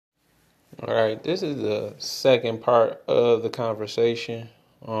All right, this is the second part of the conversation.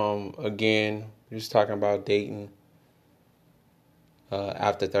 Again, we're just talking about dating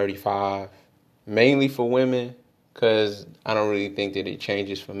after 35, mainly for women, because I don't really think that it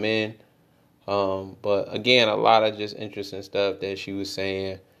changes for men. But again, a lot of just interesting stuff that she was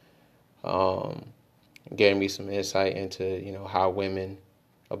saying, um, gave me some insight into how women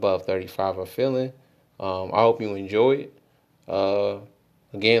above 35 are feeling. I hope you enjoy it.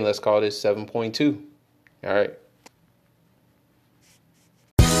 Again, let's call this 7.2. All right.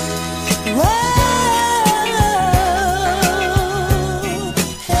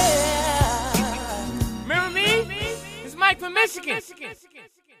 Remember me? It's Mike from Michigan.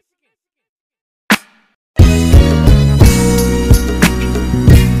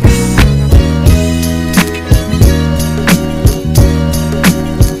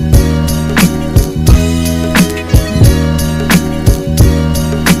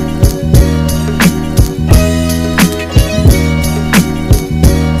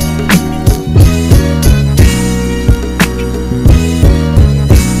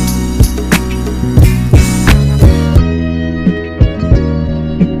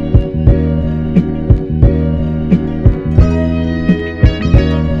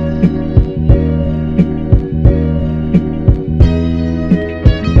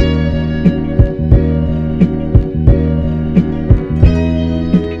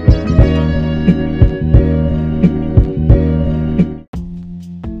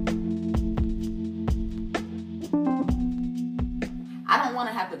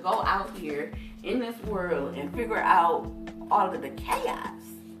 All of the chaos.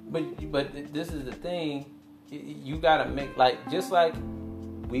 But this is the thing. You gotta make just like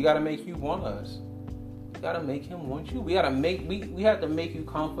we gotta make you want us. You gotta make him want you. We have to make you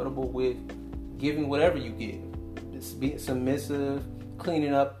comfortable with giving whatever you give. Just being submissive,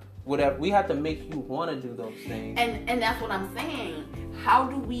 cleaning up, whatever. We have to make you want to do those things. And that's what I'm saying. How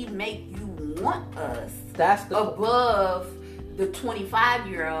do we make you want us? That's above the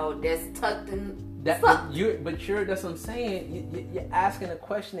 25-year-old that's tucked in. That's what I'm saying. You're asking a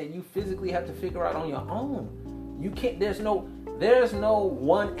question that you physically have to figure out on your own. You can't. There's no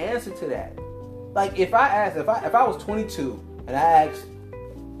one answer to that. Like if I was 22 and I asked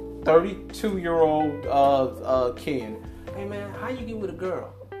 32-year-old Ken, hey man, how you get with a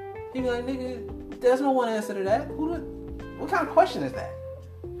girl? He'd be like, nigga, there's no one answer to that. What kind of question is that?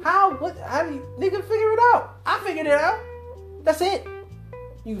 How do you nigga figure it out? I figured it out. That's it.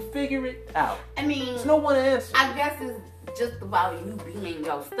 You figure it out. I mean, there's no one answer. I guess it's just about you being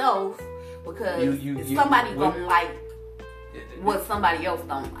yourself, because somebody gonna like what somebody else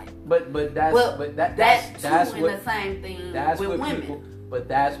don't like. That's true in the same thing with women.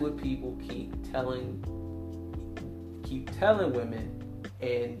 That's what people keep telling women,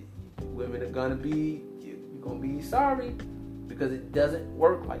 and women are gonna be sorry, because it doesn't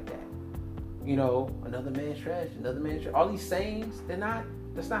work like that. Another man's trash, all these sayings,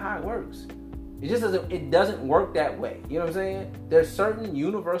 that's not how it works. It doesn't work that way. You know what I'm saying? There's certain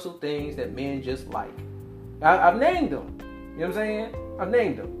universal things that men just like. I've named them. You know what I'm saying? I've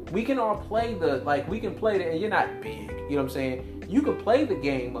named them. We can all play and you're not big. You know what I'm saying? You can play the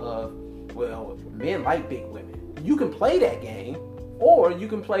game of, well, men like big women. You can play that game, or you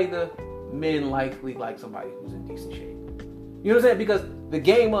can play the men likely like somebody who's in decent shape. You know what I'm saying? Because the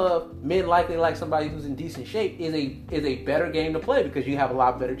game of men likely like somebody who's in decent shape is a better game to play, because you have a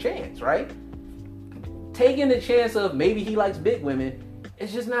lot better chance, right? Taking the chance of maybe he likes big women,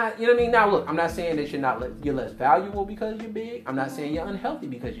 it's just not, you know what I mean? Now look, I'm not saying that you're less valuable because you're big. I'm not saying you're unhealthy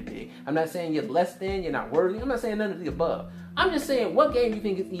because you're big. I'm not saying you're less than, you're not worthy. I'm not saying none of the above. I'm just saying, what game you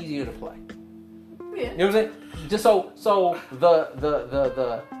think is easier to play? Yeah. You know what I'm saying? Just so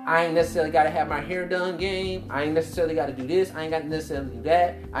the I ain't necessarily got to have my hair done game. I ain't necessarily got to do this. I ain't got to necessarily do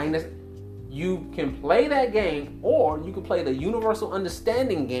that. You can play that game, or you can play the universal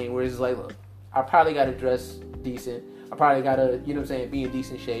understanding game, where it's like, look, I probably got to dress decent. I probably got to, you know what I'm saying, be in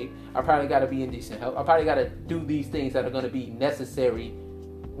decent shape. I probably got to be in decent health. I probably got to do these things that are going to be necessary,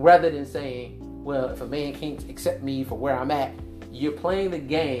 rather than saying, well, if a man can't accept me for where I'm at, you're playing the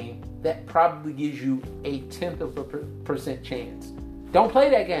game that probably gives you a 0.1% chance. Don't play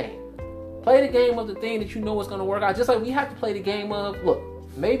that game. Play the game of the thing that you know is going to work out. Just like we have to play the game of, look,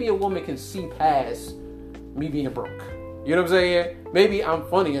 maybe a woman can see past me being broke. You know what I'm saying? Maybe I'm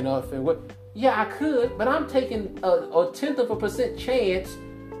funny enough and what. Yeah, I could, but I'm taking a 0.1% chance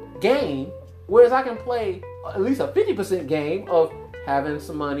game, whereas I can play at least a 50% game of having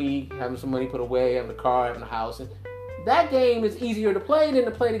some money put away, having a car, having a house. And that game is easier to play than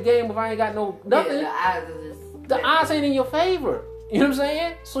to play the game if I ain't got no nothing. Yeah, the odds ain't in your favor. You know what I'm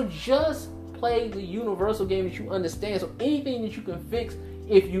saying? So just play the universal game that you understand. So anything that you can fix,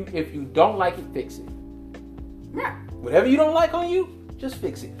 if you don't like it, fix it. Yeah. Whatever you don't like on you, just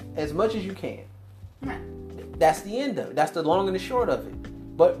fix it as much as you can. Yeah. That's the end of it. That's the long and the short of it.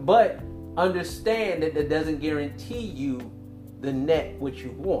 But understand that doesn't guarantee you the net what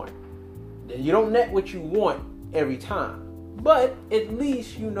you want. You don't net what you want every time. But at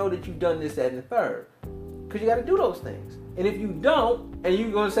least you know that you've done this, that, and the third. Because you got to do those things. And if you don't, and you're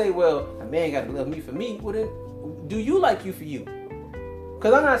going to say, well, a man got to love me for me, well then, do you like you for you?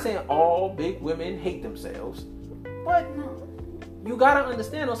 Because I'm not saying all big women hate themselves. But you got to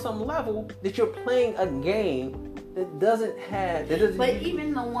understand on some level that you're playing a game that doesn't have... But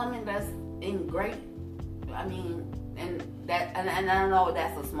even the woman that's in great... I mean, and I know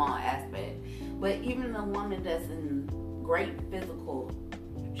that's a small aspect. But even the woman that's in great physical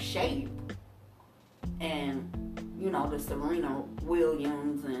shape, and the Serena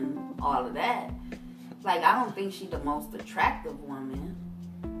Williams and all of that, like, I don't think she's the most attractive woman.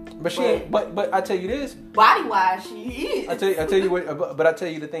 But she ain't. But I tell you this. Body wise, she is. I tell you what. But I tell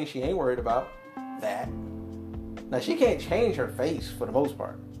you the thing she ain't worried about. That. Now she can't change her face for the most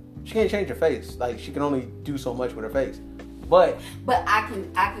part. She can't change her face. Like, she can only do so much with her face. But I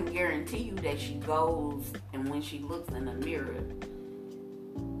can guarantee you that she goes, and when she looks in the mirror,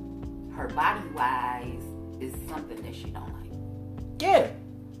 her body wise is something that she don't like. Yeah,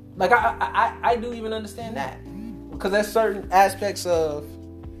 like I do even understand that, because there's certain aspects of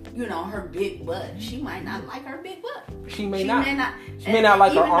her big butt. She might not like her big butt. She may not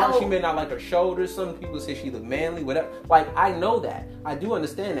like her arms. She may not like her shoulders. Some people say she look manly, whatever. Like, I know that. I do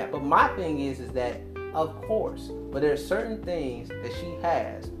understand that. But my thing is that, of course, but there are certain things that she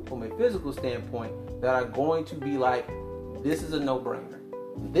has from a physical standpoint that are going to be like, this is a no-brainer.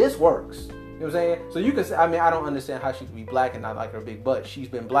 This works. You know what I'm saying? So you can say, I don't understand how she can be black and not like her big butt. She's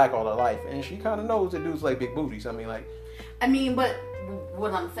been black all her life, and she kind of knows that dudes like big booties. But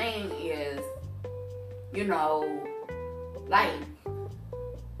what I'm saying is, like,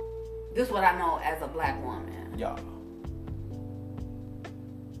 this is what I know as a black woman. Yeah.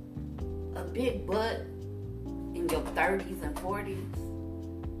 A big butt in your 30s and 40s,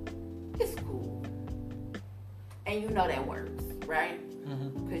 it's cool. And that works, right?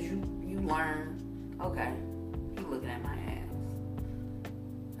 Because you learn, okay, he looking at my ass.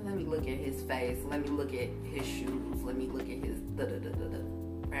 Let me look at his face. Let me look at his shoes. Let me look at his da-da-da-da-da,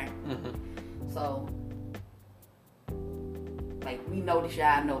 right? So, like, we notice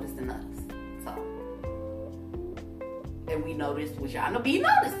y'all noticing us. So, and we notice what y'all be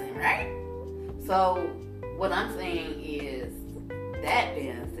noticing, right? So, what I'm saying is, that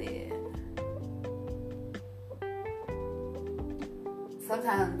being said,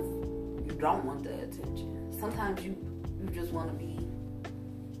 sometimes you don't want the attention. Sometimes you just want to be,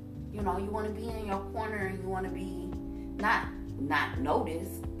 you want to be in your corner, and you want to be not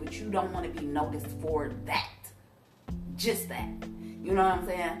noticed, but you don't want to be noticed for that. Just that. You know what I'm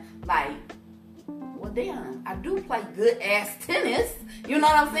saying? Like, well, damn, I do play good ass tennis. You know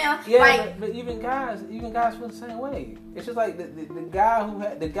what I'm saying? Yeah, like, but even guys feel the same way. It's just like the guy who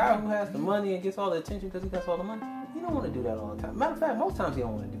has the money and gets all the attention because he got all the money. You don't want to do that all the time. Matter of fact, most times you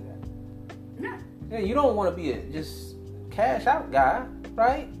don't want to do that. No. Yeah, you don't want to be a just cash out guy,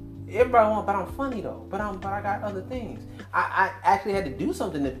 right? Everybody wants, but I'm funny though. But I got other things. I actually had to do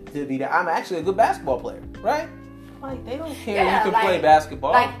something to be that. I'm actually a good basketball player, right? Like, they don't care you can play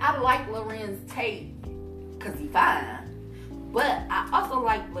basketball. Like, I like Lorenz Tate because he fine. But I also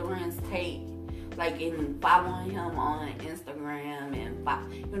like Lorenz Tate, like, in following him on Instagram and,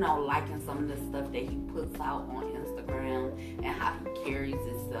 liking some of the stuff that he puts out on Instagram and how he carries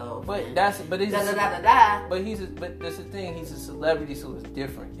himself. But that's the thing. He's a celebrity, so it's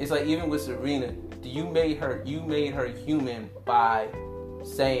different. It's like, even with Sabrina, you made her human by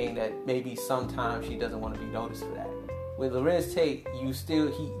saying that maybe sometimes she doesn't want to be noticed for that. With Lorenz Tate, you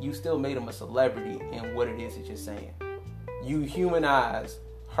still made him a celebrity in what it is that you're saying. You humanize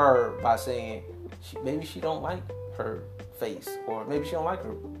her by saying maybe she don't like her face, or maybe she don't like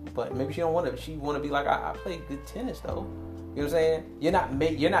her, but maybe she don't want to. She want to be like, I play good tennis though. You know what I'm saying?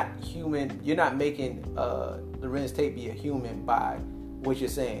 You're not human. You're not making Lorenz Tate be a human by what you're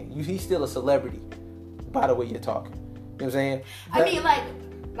saying. He's still a celebrity by the way you're talking. You know what I'm saying? I mean,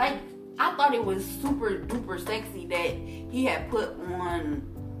 like I thought it was super duper sexy that he had put on.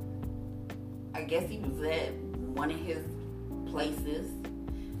 I guess he was at one of his places,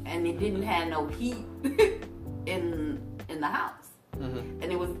 and it didn't have no heat in the house, and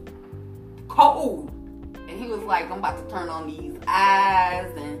it was cold. And he was like, I'm about to turn on these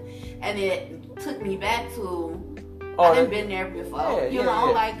eyes, and it took me back to I done been there before. You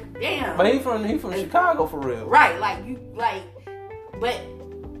know, like, damn. But he from Chicago for real. Right, but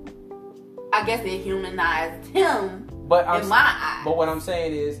I guess it humanized him in my eyes. But what I'm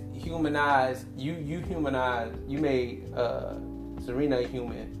saying is, you made Sabrina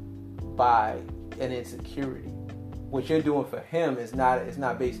human by an insecurity. What you're doing for him is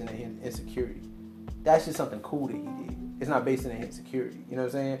not based in an insecurity. That's just something cool that he did. It's not based in an insecurity. You know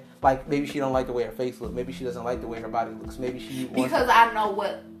what I'm saying? Like, maybe she don't like the way her face looks. Maybe she doesn't like the way her body looks. Maybe she wants because I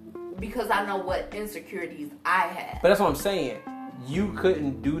know what insecurities I have. But that's what I'm saying. You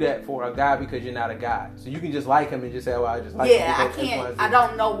couldn't do that for a guy because you're not a guy. So you can just like him and just say, well, I just like him. Yeah, I can't. I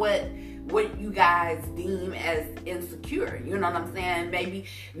don't know what you guys deem as insecure. You know what I'm saying? Maybe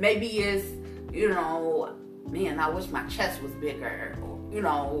it's, you know, man, I wish my chest was bigger.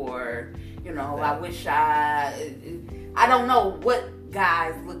 Or I wish I don't know what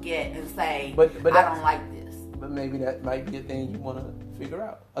guys look at and say, but I don't like this. But maybe that might be a thing you want to figure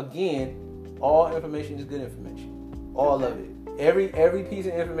out. Again, all information is good information. All of it. Every piece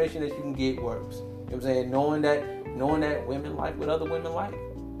of information that you can get works. You know what I'm saying? Knowing that women like what other women like.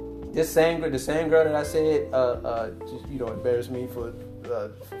 The same girl that I said, just, embarrassed me for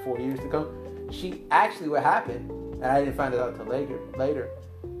 4 years to come. She actually, what happened, and I didn't find it out until later.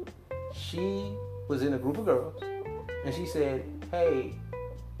 She was in a group of girls, and she said, "Hey,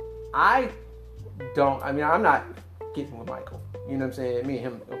 I'm not getting with Michael. You know what I'm saying? Me and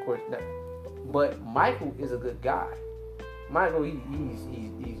him, of course, not. But Michael is a good guy. Michael, he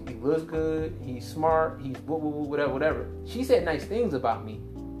looks good. He's smart. He's whatever. She said nice things about me,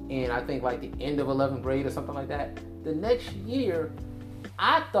 and I think like the end of 11th grade or something like that. The next year,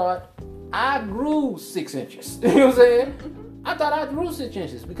 I thought I grew 6 inches. You know what I'm saying? I thought I grew 6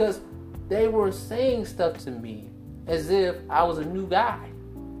 inches because they were saying stuff to me as if I was a new guy.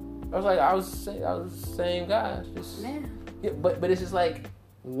 I was like, I was the same guy. Yeah, but it's just like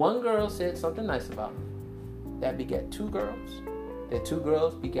one girl said something nice about me. That begat 2 girls. Then 2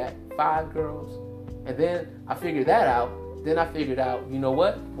 girls begat 5 girls. And then I figured that out. Then I figured out, you know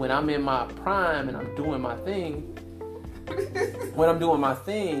what? When I'm in my prime and I'm doing my thing, you know what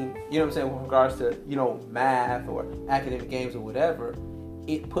I'm saying, with regards to, math or academic games or whatever,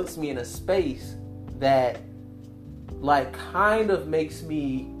 it puts me in a space that, like, kind of makes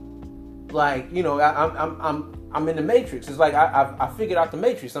me, like, I'm in the Matrix. It's like I figured out the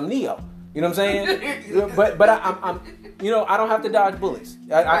Matrix. I'm Neo. You know what I'm saying? but I'm I don't have to dodge bullets.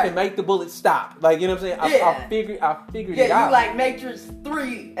 I can make the bullets stop. Like, you know what I'm saying? I figured it out. Yeah, you like Matrix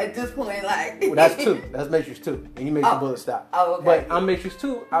 3 at this point, like. Well, that's 2. That's Matrix 2. And you make the bullets stop. Oh, okay. But I'm Matrix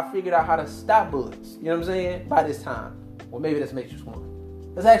 2. I figured out how to stop bullets. You know what I'm saying? By this time. Well, maybe that's Matrix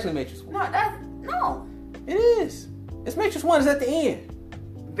 1. That's actually Matrix 1. No. It is. It's Matrix 1 is at the end.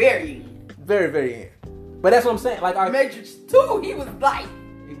 Very end. Very, very end. But that's what I'm saying. Like, Matrix 2, he was like.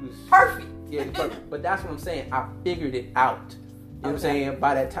 Perfect. Yeah, perfect. But that's what I'm saying. I figured it out. You know what I'm saying?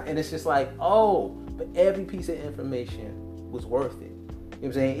 By that time. And it's just like, but every piece of information was worth it. You know what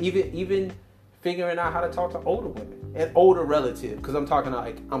I'm saying? Even figuring out how to talk to older women and older relatives. Because I'm talking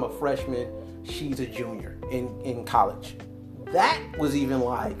like, I'm a freshman, she's a junior in college. That was even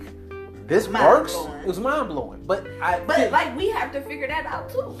like, this works? It was mind-blowing. But like, we have to figure that out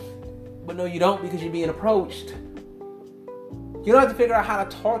too. But no, you don't, because you're being approached. You don't have to figure out how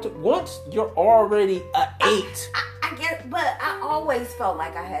to talk to. Once you're already an 8. I guess, but I always felt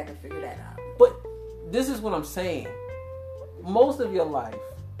like I had to figure that out. But this is what I'm saying. Most of your life,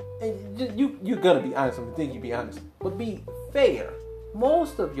 and you're gonna be honest. I think you be honest, but be fair.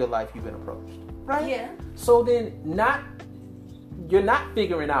 Most of your life you've been approached, right? Yeah. So then, you're not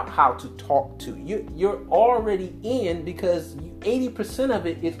figuring out how to talk to. You're already in, because 80% of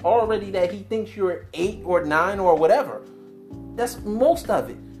it is already that he thinks you're 8 or 9 or whatever. That's most of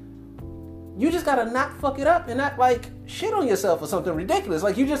it. You just gotta not fuck it up and not like shit on yourself or something ridiculous.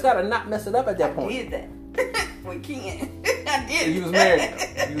 Like, you just gotta not mess it up at that point. I did that. We can't. I did. He was married.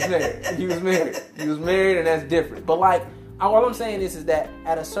 He was married, and that's different. But like, all I'm saying is that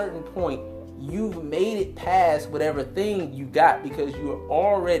at a certain point, you've made it past whatever thing you got because you're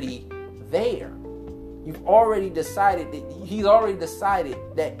already there. You've already decided that he's already decided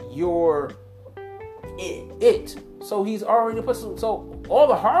that you're it. So he's already put some. So all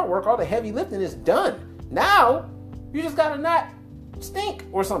the hard work, all the heavy lifting is done. Now you just gotta not stink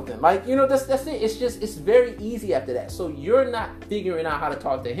or something. Like, that's it. It's very easy after that. So you're not figuring out how to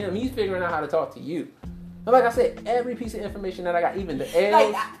talk to him. He's figuring out how to talk to you. And like I said, every piece of information that I got, even the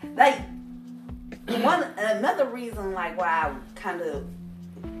L's. Another reason like why I kind of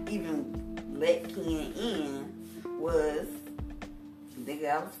even let Ken in was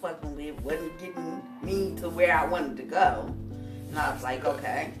nigga I was fucking with wasn't getting me to where I wanted to go. And I was like,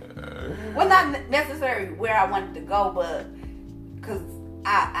 okay. Well, not necessarily where I wanted to go, but because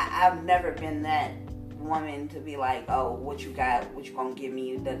I've never been that woman to be like, oh, what you got, what you gonna give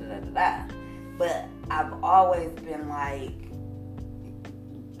me, da da da da da. But I've always been like,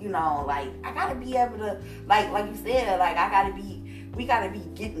 you know, like I gotta be able to, like you said, like we gotta be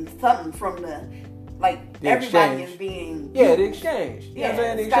getting something from the everybody exchange. Is being the exchange. You know what I'm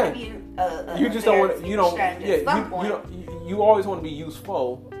saying? The it's gotta exchange. be you just don't want to, you always want to be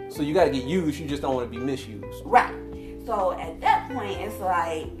useful, so you got to get used. You just don't want to be misused. Right. So at that point, it's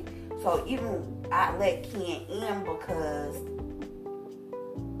like, so even I let Ken in because,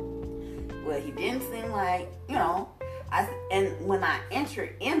 well, he didn't seem like, you know, and when I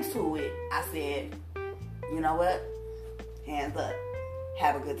entered into it, I said, you know what, hands up,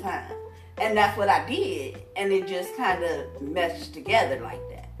 have a good time. And that's what I did, and it just kind of meshed together like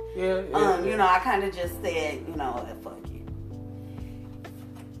that. Yeah. You know, I kind of just said, you know, fuck it,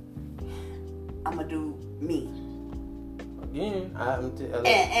 I'm gonna do me. Again,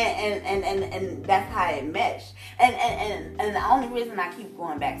 and that's how it meshed. And the only reason I keep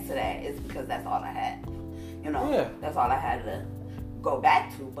going back to that is because that's all I had. You know, that's all I had to go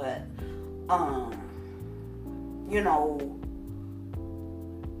back to. But you know,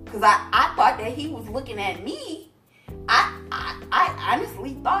 because I thought that he was looking at me. I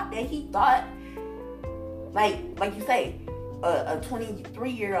honestly thought that he thought, like you say, a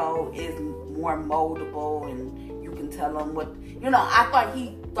 23-year-old is more moldable and you can tell him what, you know. I thought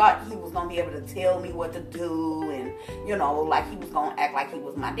he was gonna be able to tell me what to do, and you know, like he was gonna act like he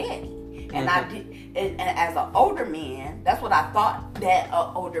was my daddy. And I did, and as an older man, that's what I thought that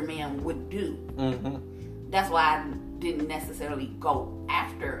an older man would do. That's why I didn't necessarily go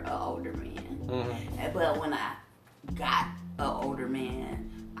after an older man. But when I got an older man,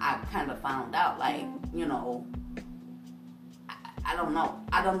 I kind of found out, like, you know, I don't know.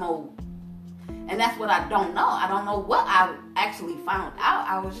 And that's what I don't know. I don't know what I actually found out.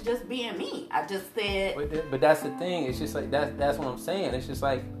 I was just being me. I just said. But that's the thing. It's just like that's what I'm saying. It's just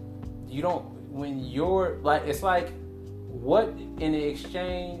like you don't, when you're like, it's like, what in the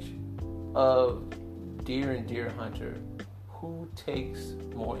exchange of deer and deer hunter, who takes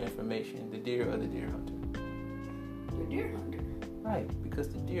more information, the deer or the deer hunter? The deer hunter. Right, because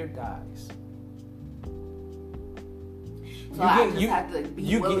the deer dies. So I just have to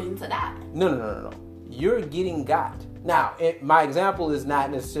be willing to die. No. You're getting got. Now, my example is not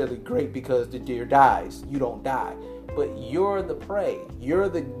necessarily great because the deer dies. You don't die. But you're the prey. You're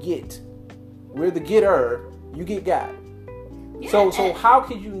the get. We're the getter. You get got. Yeah, so how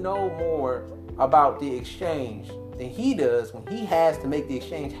could you know more about the exchange than he does when he has to make the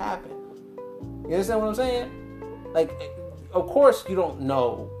exchange happen? You understand what I'm saying? Like, of course you don't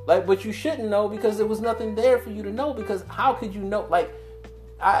know. Like, but you shouldn't know because there was nothing there for you to know. Because how could you know? Like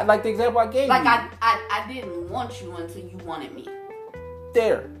the example I gave you. Like, I didn't want you until you wanted me.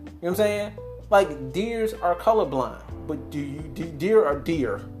 There. You know what I'm saying? Like, deers are colorblind. But deer are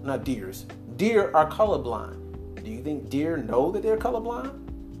deer, not deers. Deer are colorblind. Do you think deer know that they're colorblind?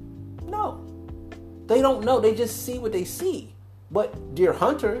 No. They don't know. They just see what they see. But deer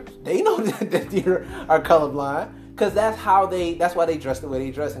hunters, they know that deer are colorblind. Because that's why they dress the way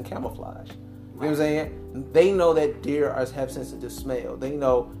they dress in camouflage. You know what I'm saying? They know that deer have sensitive smell.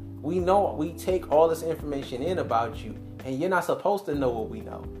 We take all this information in about you, and you're not supposed to know what we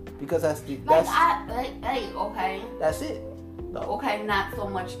know. Because okay. That's it. No. Okay, not so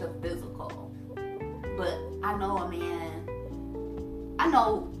much the physical. But I know a man, I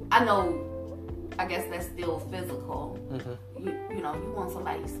know, I guess that's still physical. Mm-hmm. You know, you want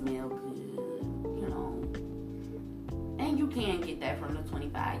somebody to smell good, you know. And you can get that from the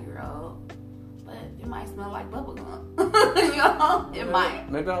 25-year-old. But it might smell like bubblegum. You know? It might.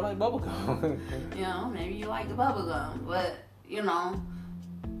 Maybe I like bubblegum. You know, maybe you like the bubblegum. But, you know,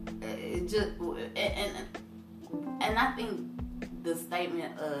 it just, and I think the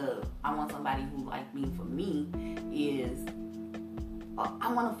statement of I want somebody who like me for me is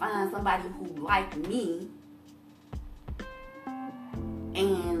I want to find somebody who like me,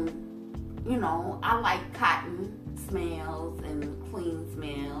 and you know, I like cotton smells and clean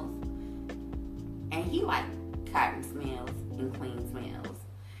smells, and he like cotton smells and clean smells,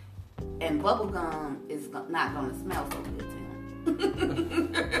 and bubblegum is not going to smell so good to him.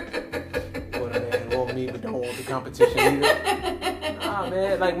 What a man want me but don't want the competition either. Nah,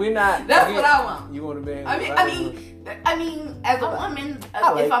 man, like we're not. That's what I want. You want a man? I mean, as a woman,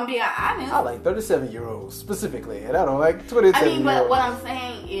 if I'm being honest, I like 37-year-olds specifically, and I don't like 27-year-olds. I mean, but what I'm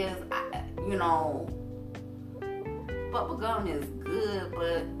saying is, you know, bubblegum is good,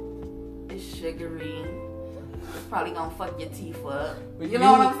 but it's sugary. It's probably gonna fuck your teeth up. You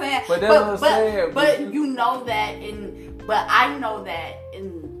know what I'm saying? But that's what I'm saying. But you know that but I know that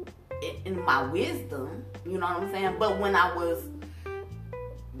in my wisdom, you know what I'm saying? But when I was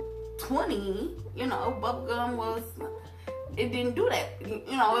 20, you know, bubblegum it didn't do that.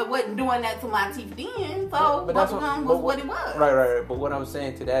 You know, it wasn't doing that to my teeth then. So bubblegum was what it was. Right. But what I'm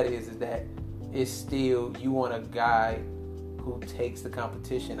saying to that is that it's still, you want a guy who takes the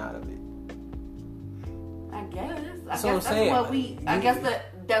competition out of it. I guess. That's what I'm saying. I guess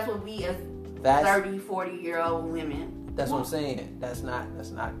that's what we as 30, 40-year-old women. That's what I'm saying. That's not gonna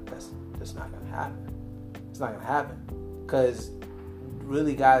happen. It's not gonna happen. Because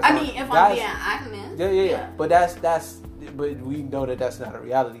really, guys. I mean, if I'm being honest. Yeah. But but we know that that's not a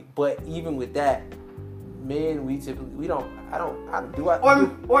reality. But even with that, men, we don't.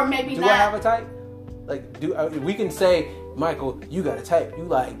 Or maybe not. Do I have a type? Like, we can say, Michael, you got a type. You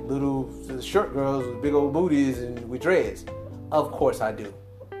like little short girls with big old booties and with dreads. Of course I do.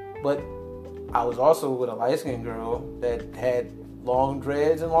 But I was also with a light-skinned girl that had long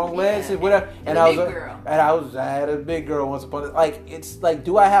dreads and long legs and whatever. And I had a big girl once upon a time. Like, it's like,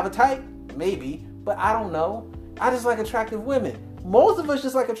 do I have a type? Maybe, but I don't know. I just like attractive women. Most of us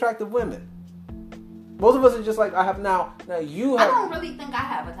just like attractive women. Most of us are just like, I have now you have. I don't really think I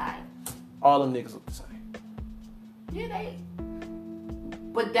have a type. All them niggas look the same. Yeah, they.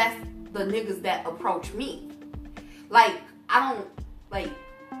 But that's the niggas that approach me. Like, I don't like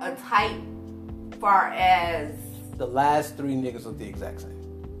a type far as. The last 3 niggas look the exact same.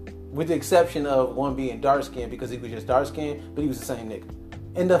 With the exception of one being dark skinned because he was just dark skinned, but he was the same nigga.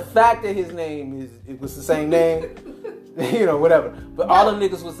 And the fact that his name it was the same name, you know, whatever. But all them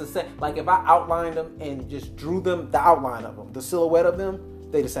niggas was the same. Like, if I outlined them and just drew them, the outline of them, the silhouette of them,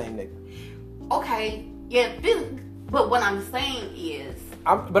 they the same nigga. Okay, yeah, but what I'm saying is,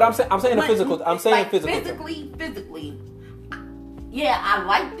 I'm saying the physical. I'm saying like physically. Yeah, I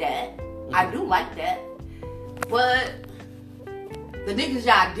like that. Mm-hmm. I do like that. But the niggas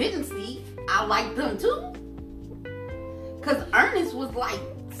y'all didn't see, I like them too. Cause Ernest was like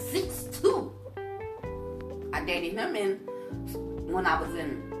 6'2". I dated him when I was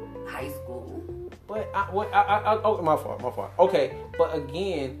in high school. But my fault. Okay, but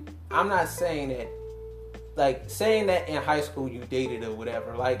again, I'm not saying that. Like, saying that in high school you dated or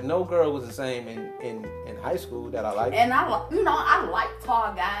whatever. Like, no girl was the same in high school that I liked. And I like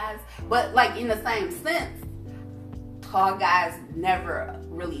tall guys, but like in the same sense, tall guys never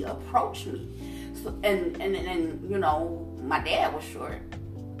really approached me. So, and you know, my dad was short.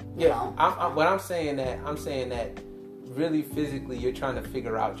 You know? I'm saying that really physically you're trying to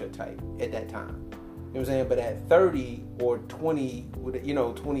figure out your type at that time. You know what I'm saying? But at 30 or 20, you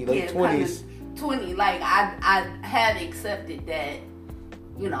know, 20, late 20s. 20, like I have accepted that,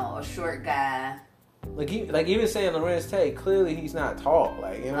 you know, a short guy. Like even saying Lorenz Tate, clearly he's not tall.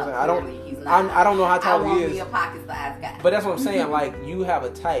 Like, you know what I'm saying? He's not. I don't know how tall he is. I won't be a pocket-sized guy. But that's what I'm saying. Like, you have a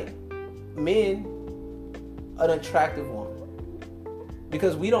type. Men, an attractive woman.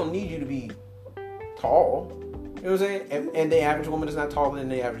 Because we don't need you to be tall. You know what I'm saying? And the average woman is not taller than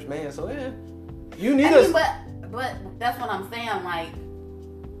the average man. So, yeah. You need us. But that's what I'm saying. Like,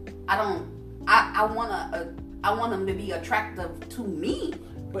 I want them to be attractive to me.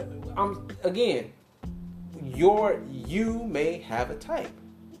 But again, you may have a type.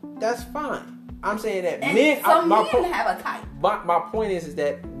 That's fine. I'm saying that and men have a type. My point is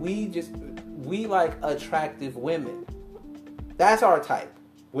that we like attractive women. That's our type.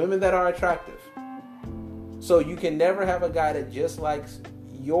 Women that are attractive. So you can never have a guy that just likes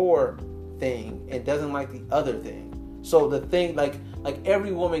your thing and doesn't like the other thing. So the thing, like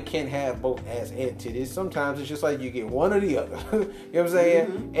every woman can have both ass and titties. Sometimes it's just like you get one or the other. You know what I'm saying?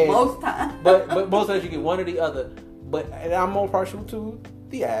 Mm-hmm. And, most times. but most times you get one or the other. And I'm more partial to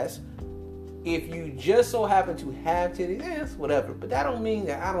the ass. If you just so happen to have titties, it's whatever. But that don't mean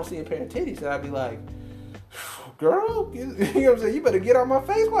that I don't see a pair of titties that I'd be like, girl, you know what I'm saying? You better get on my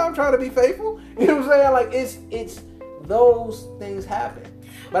face while I'm trying to be faithful. You know what I'm saying? Like, it's those things happen.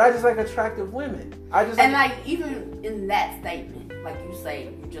 But I just like attractive women. Like even in that statement, like you say,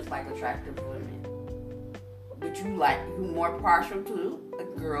 you just like attractive women. But you more partial to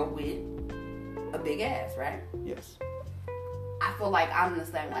a girl with a big ass, right? Yes. I feel like I'm the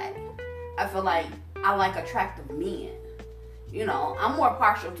same way. I feel like I like attractive men. You know, I'm more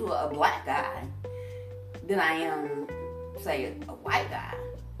partial to a black guy than I am, say, a white guy.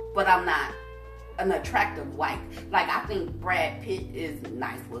 But I'm not an attractive white. Like, I think Brad Pitt is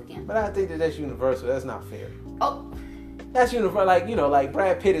nice looking. But I think that's universal. That's not fair. Oh. That's universal. Like, you know, like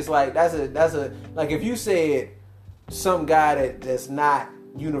Brad Pitt is like, that's a, like if you said some guy that's not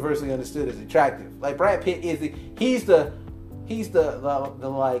universally understood as attractive. Like Brad Pitt he's the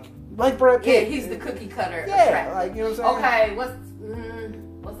like Brad Pitt. Yeah, he's the cookie cutter. Yeah, attractive. like, you know what I'm saying? Okay,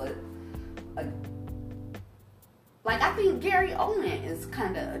 what's like, I think Gary Oldman is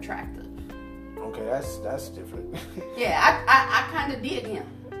kind of attractive. Okay, that's different. Yeah, I kind of dig him.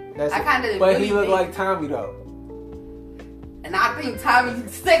 But really he looked like Tommy though. And I think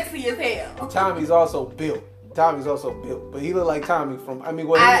Tommy's sexy as hell. Tommy's also built, but he looked like Tommy from. I mean,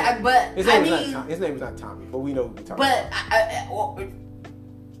 his name is not Tommy, but we know who Tommy.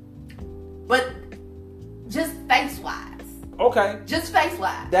 But just face wise. Okay. Just face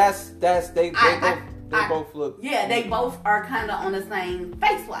wise. They both look. Yeah, they both are kind of on the same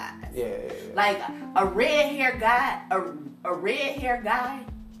face wise. Yeah. Like a red hair guy,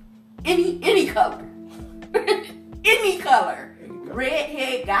 any color, any color, red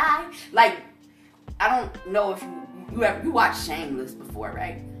hair guy. Like, I don't know if you watched Shameless before,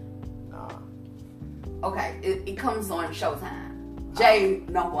 right? Nah. Okay, it comes on Showtime. Jay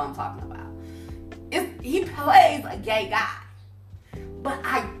know who I'm talking about. He plays a gay guy, but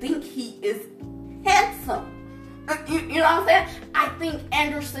I think he is handsome. You know what I'm saying? I think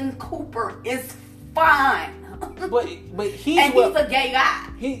Anderson Cooper is fine. But he's a gay guy.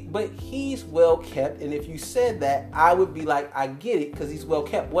 He's well kept, and if you said that, I would be like, I get it, because he's well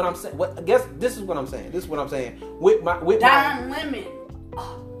kept. What I'm saying, I guess this is what I'm saying. With Don Lemon,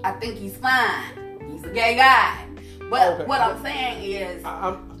 I think he's fine. He's a gay guy. But what I'm saying is,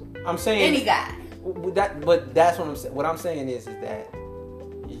 I'm saying any guy. But that's what I'm saying. What I'm saying is that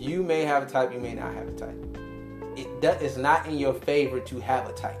you may have a type, you may not have a type. It's not in your favor to have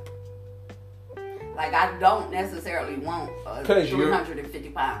a type. Like, I don't necessarily want a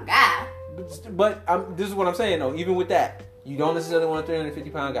 350-pound guy. But this is what I'm saying, though. Even with that, you don't necessarily want a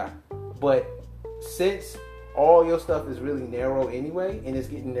 350-pound guy. But since all your stuff is really narrow anyway, and it's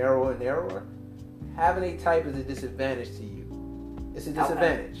getting narrower and narrower, having a type is a disadvantage to you. It's a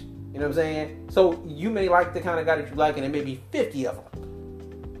disadvantage. Okay. You know what I'm saying? So you may like the kind of guy that you like, and there may be 50 of them.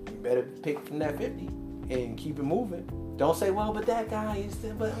 You better pick from that 50 and keep it moving. Don't say, well, but that guy is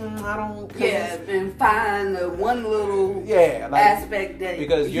still, but I don't. Yeah, and find the one little aspect that you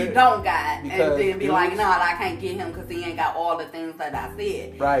don't got, and then be like, no, I can't get him because he ain't got all the things that I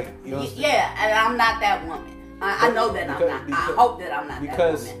said. Right. Yeah, and I'm not that woman. I know that I'm not. I hope that I'm not that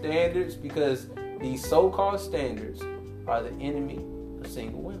woman. Because these so-called standards are the enemy of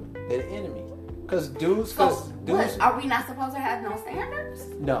single women. They're the enemy. Because dudes. Are we not supposed to have no standards?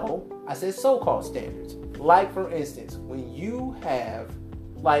 No, I said so-called standards. Like, for instance, when you have,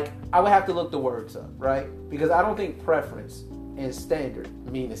 like, I would have to look the words up, right? Because I don't think preference and standard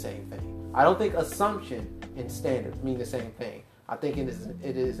mean the same thing. I don't think assumption and standard mean the same thing. I think it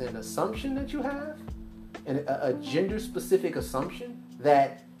is an assumption that you have, and a gender-specific assumption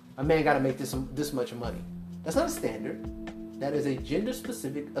that a man got to make this much money. That's not a standard. That is a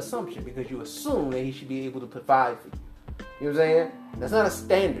gender-specific assumption because you assume that he should be able to provide for you. You know what I'm saying? That's not a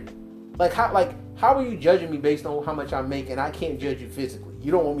standard. How are you judging me based on how much I make and I can't judge you physically?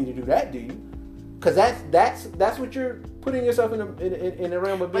 You don't want me to do that, do you? Because that's what you're putting yourself in the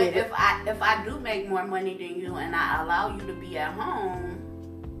realm of being. But if I do make more money than you and I allow you to be at home,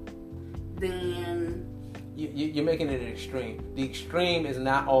 then you're making it an extreme. The extreme is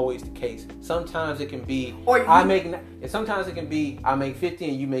not always the case. Sometimes it can be sometimes it can be I make 50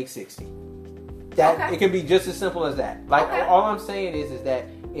 and you make 60. It can be just as simple as that. All I'm saying is that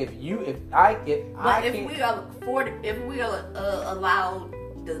if we allow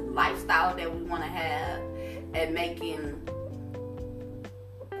the lifestyle that we want to have and making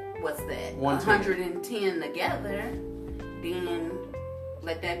what's that 110 together, then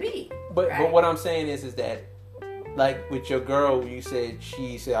let that be. But what I'm saying is that, like with your girl, she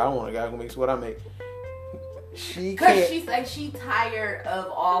said I don't want a guy who makes what I make. Because she said she tired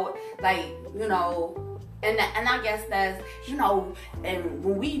of all, like, you know. And I guess that's, you know, and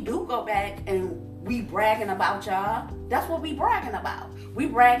when we do go back and we bragging about y'all, that's what we bragging about. We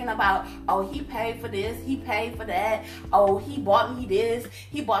bragging about, oh, he paid for this, he paid for that, oh, he bought me this,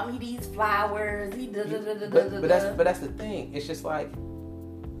 he bought me these flowers, But that's the thing. It's just like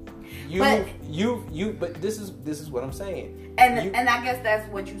but this is what I'm saying. And I guess that's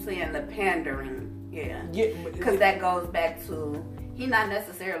what you saying, the pandering, yeah. Because that goes back to he not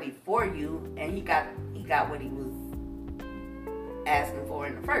necessarily for you, and he got what he was asking for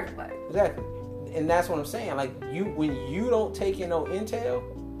in the first place. Exactly. And that's what I'm saying. Like, when you don't take in no intel,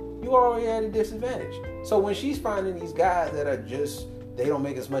 you already at a disadvantage. So when she's finding these guys that are just, they don't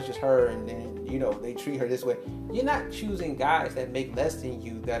make as much as her, and then, you know, they treat her this way, you're not choosing guys that make less than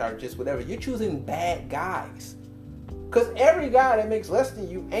you that are just whatever. You're choosing bad guys. Because every guy that makes less than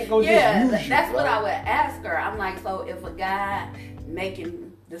you ain't gonna just use you. That's what I would ask her. I'm like, so if a guy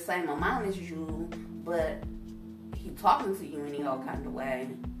making the same amount as you, but he talking to you any old kind of way.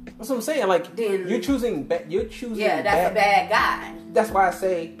 That's what I'm saying. Like, then you're choosing. Yeah, that's a bad guy. That's why I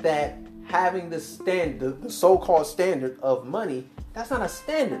say that having the standard, the so-called standard of money, that's not a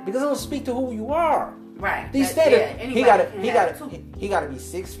standard because it don't speak to who you are. Right. These standards. He gotta be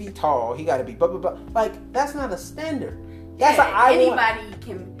 6 feet tall. He gotta be blah blah blah. Like, that's not a standard. That's anybody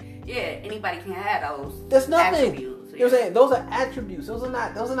can have those. That's nothing. Attributes. You know what I'm saying? Those are attributes. Those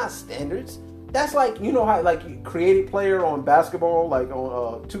are not standards. That's like, you know how like you created player on basketball, like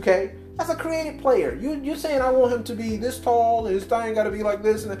on 2K. That's a created player. You're saying I want him to be this tall and his thing got to be like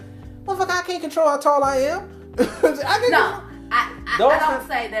this, and motherfucker, I can't control how tall I am. I don't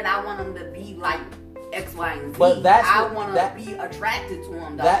say that I want him to be like X, Y, and Z. But I want to be attracted to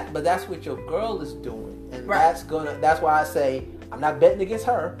him. But that's what your girl is doing, and that's why I say I'm not betting against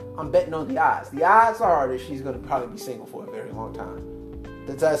her. I'm betting on the odds. The odds are that she's gonna probably be single for a very long time.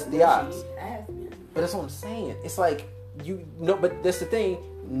 That's the odds. But that's what I'm saying. It's like but that's the thing.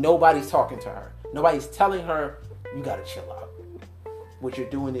 Nobody's talking to her. Nobody's telling her you gotta chill out. What you're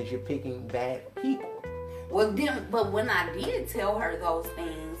doing is you're picking bad people. Well, but when I did tell her those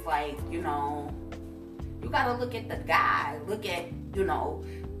things, like, you know, you gotta look at the guy. Look at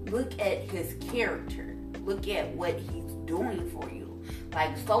his character. Look at what he's doing for you.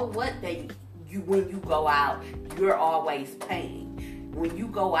 Like, so what that when you go out, you're always paying. When you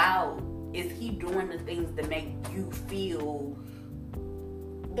go out, is he doing the things that make you feel,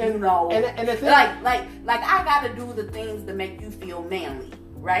 you know, and the thing, like I gotta do the things that make you feel manly,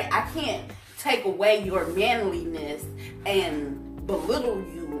 right? I can't take away your manliness and belittle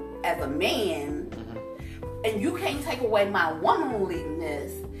you as a man, and you can't take away my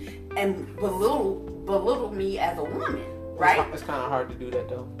womanliness and belittle me as a woman, right? It's kind of hard to do that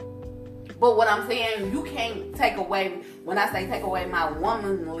though. But what I'm saying, you can't take away, when I say take away my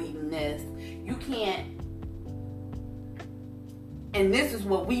womanliness, you can't, and this is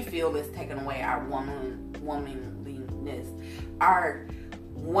what we feel is taking away our womanliness, our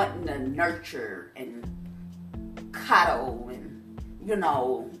wanting to nurture and coddle and, you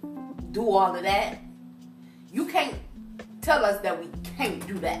know, do all of that. You can't tell us that we can't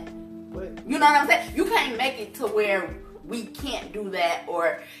do that. You know what I'm saying? You can't make it to where we can't do that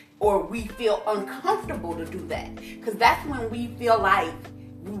or we feel uncomfortable to do that. Because that's when we feel like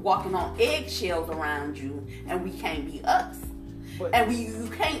we're walking on eggshells around you and we can't be us. And you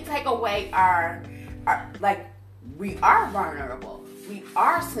can't take away our like, we are vulnerable. We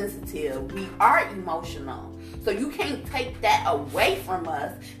are sensitive. We are emotional. So you can't take that away from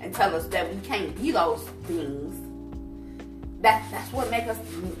us and tell us that we can't be those things. That's what makes us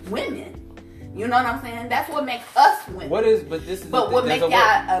women. You know what I'm saying? That's what makes us women. What makes y'all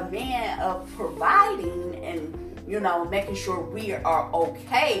a man of providing and, you know, making sure we are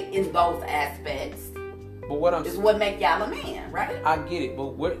okay in those aspects. But what is what make y'all a man, right? I get it,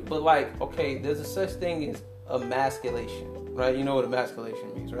 but like, okay, there's a such thing as emasculation, right? You know what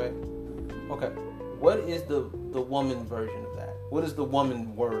emasculation means, right? Okay, what is the woman version of that? What is the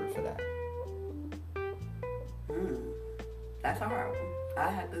woman word for that? That's a hard one.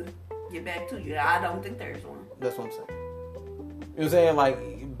 I have to get back to you. I don't think there's one. That's what I'm saying. You know what I'm saying? Like,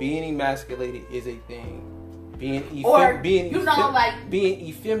 being emasculated is a thing. Being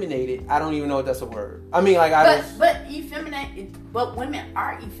effeminated, I don't even know if that's a word. I mean, like, but women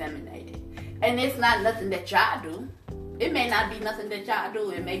are effeminated, and it's not nothing that y'all do. It may not be nothing that y'all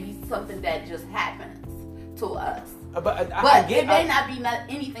do. It may be something that just happens to us. But it may not be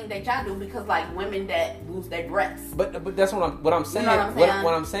anything that y'all do, because like women that lose their breasts. But that's what I'm saying. You know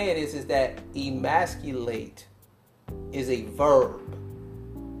what I'm saying is that emasculate is a verb.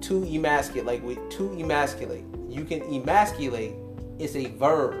 To emasculate, you can emasculate. It's a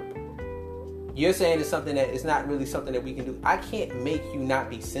verb. You're saying it's something that is not really something that we can do. I can't make you not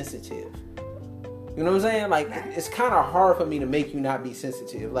be sensitive. You know what I'm saying? Like, it's kind of hard for me to make you not be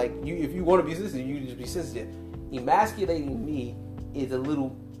sensitive. Like, if you want to be sensitive, you just be sensitive. Emasculating me is a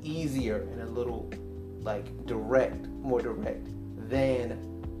little easier and a little, like, more direct than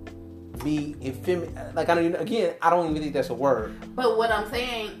me like, I don't even think that's a word. But what I'm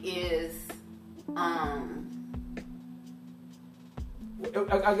saying is,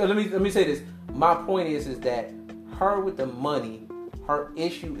 let me say this. My point is that her with the money, her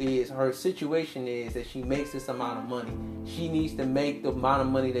situation is that she makes this amount of money. She needs to make the amount of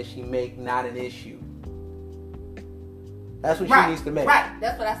money that she make not an issue. That's what she needs to make. Right.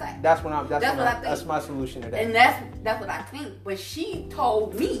 That's what I say. That's what I think. That's my solution to that. And that's what I think. But she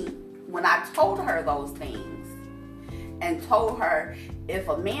told me, when I told her those things, and told her, if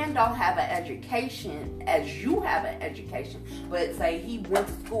a man don't have an education as you have an education, but say he went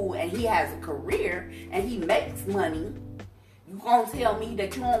to school and he has a career and he makes money, you gonna tell me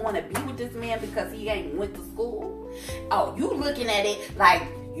that you don't want to be with this man because he ain't went to school? Oh, you looking at it like,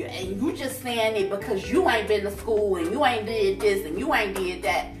 and you just saying it because you ain't been to school and you ain't did this and you ain't did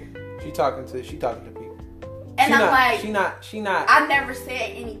that. She talking to people. And I'm like, she not. I never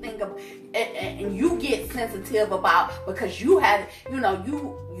said anything and you get sensitive about, because you haven't, you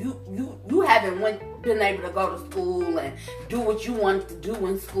haven't been able to go to school and do what you want to do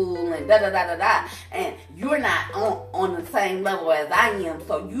in school and da da da da da, and you're not on the same level as I am,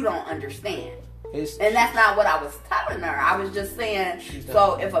 so you don't understand. And that's not what I was telling her. I was just saying,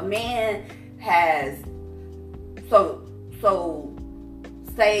 so if a man has, so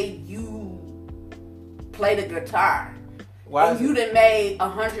say you play the guitar, and you done made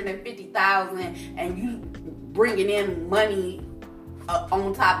 $150,000, and you bringing in money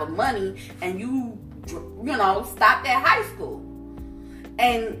on top of money, and you stopped at high school,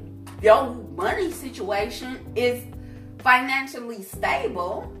 and your money situation is financially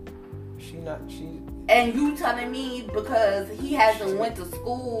stable. And you telling me because he hasn't went to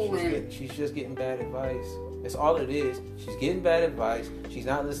school she's just getting bad advice. That's all it is. She's getting bad advice. She's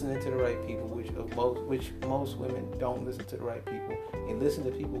not listening to the right people, which most women don't listen to the right people. They listen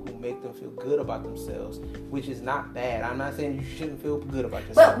to people who make them feel good about themselves, which is not bad. I'm not saying you shouldn't feel good about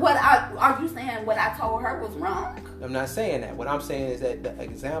yourself. But are you saying what I told her was wrong? I'm not saying that. What I'm saying is that the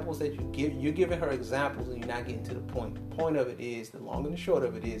examples that you give, you're giving her examples and you're not getting to the point. The point of it is, the long and the short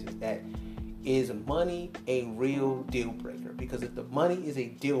of it is that, is money a real deal breaker? Because if the money is a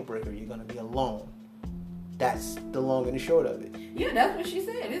deal breaker, you're going to be alone. That's the long and the short of it. Yeah, that's what she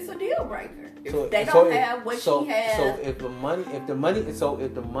said. It's a deal breaker. If they don't have what she has. So if the money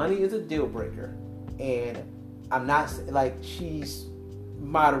is a deal breaker, and I'm not like, she's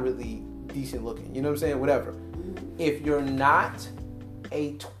moderately decent looking, you know what I'm saying? Whatever. Mm-hmm. If you're not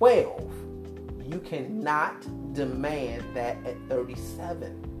a 12, you cannot demand that at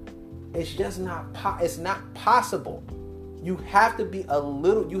 37. It's just not. It's not possible. You have to be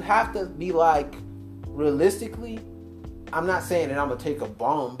you have to be like, realistically, I'm not saying that I'm gonna take a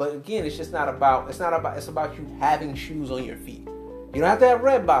bomb, but again, it's about you having shoes on your feet. You don't have to have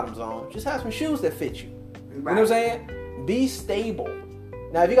red bottoms on. Just have some shoes that fit you. Right. You know what I'm saying? Be stable.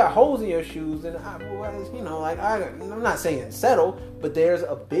 Now, if you got holes in your shoes, then I'm not saying settle, but there's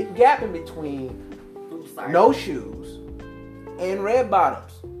a big gap in between no shoes and red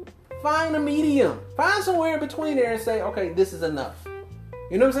bottoms. Find a medium. Find somewhere in between there and say, okay, this is enough.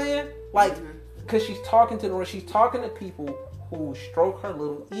 You know what I'm saying? Like, because she's talking to people who stroke her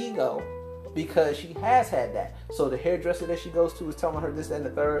little ego, because she has had that. So the hairdresser that she goes to is telling her this, that, and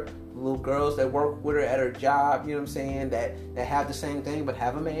the third. The little girls that work with her at her job, you know what I'm saying, that have the same thing but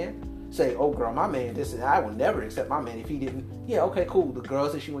have a man, say, oh girl, my man, this is, I would never accept my man if he didn't. Yeah, okay, cool. The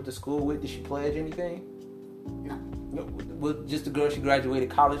girls that she went to school with, did she pledge anything? No. With just the girls she graduated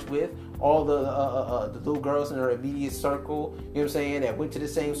college with, all the little girls in her immediate circle, you know what I'm saying, that went to the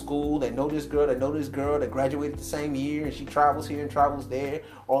same school, that know this girl, that graduated the same year, and she travels here and travels there,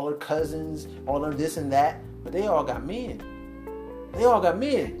 all her cousins, all of this and that, but they all got men.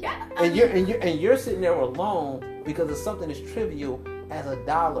 Yeah. And you're sitting there alone because of something as trivial as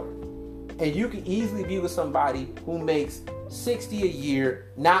 $1. And you can easily be with somebody who makes $60 a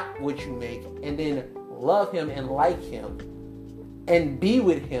year, not what you make, and then love him and like him and be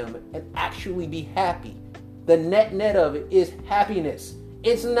with him and actually be happy. The net of it is happiness.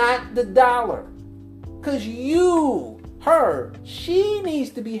 It's not the dollar. Because she needs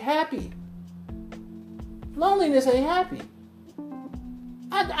to be happy. Loneliness ain't happy.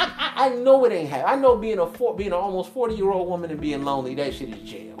 I know it ain't happy. I know being an almost 40-year-old woman and being lonely, that shit is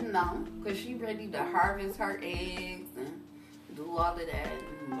jail. No, because she ready to harvest her eggs and do all of that.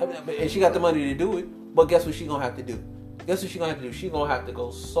 And she got the money to do it. But guess what she gonna have to do? She gonna have to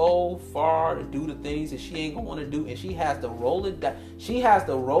go so far to do the things that she ain't gonna want to do, and she has to roll it. She has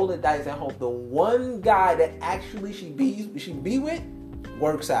to roll the dice and hope the one guy that actually she be with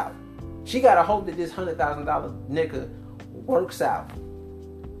works out. She gotta hope that this $100,000 nigga works out.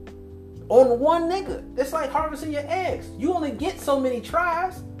 On one nigga, it's like harvesting your eggs. You only get so many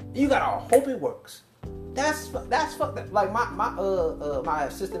tries. You gotta hope it works. That's fucked up. Like my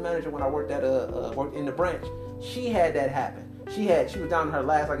assistant manager when I worked in the branch, she had that happen. She was down to her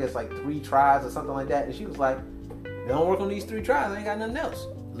last, I guess, like 3 tries or something like that, and she was like, "They don't work on these 3 tries. I ain't got nothing else."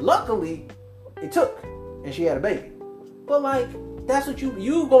 Luckily, it took, and she had a baby. But like, that's what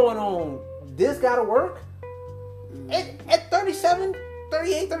you going on. This gotta work at 37,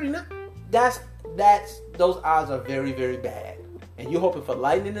 38, 39. those odds are very, very bad. And you're hoping for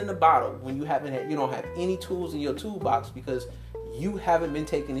lightning in the bottle when you don't have any tools in your toolbox because you haven't been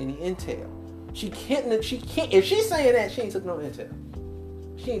taking any intel. She can't. If she's saying that, she ain't took no intel.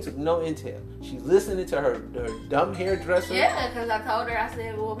 She ain't took no intel. She's listening to her dumb hairdresser. Yeah, because I told her, I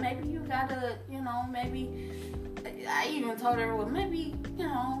said, well, maybe you gotta, maybe. I even told her, well, maybe,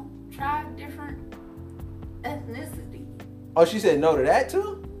 try different ethnicity. Oh, she said no to that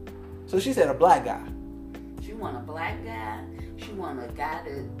too? So she said a black guy. She want a black guy. She want a guy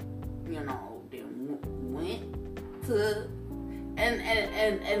that, that went to, and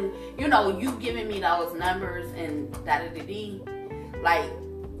you giving me those numbers and da-da-da-dee. Like,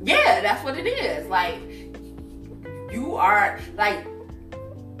 yeah, that's what it is. Like, you are, like,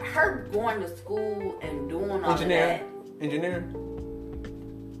 her going to school and doing all of that. Engineering?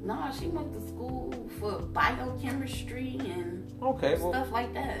 No, she went to school for biochemistry and stuff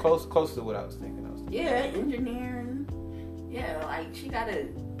like that. Close to what I was thinking. Yeah, engineering. Yeah, like, she got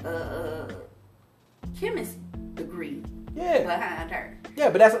a chemist degree behind her. Yeah,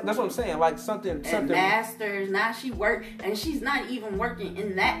 but that's what I'm saying. Like, something. Masters. Now she work, and she's not even working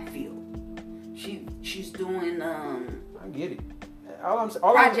in that field. She's doing I get it.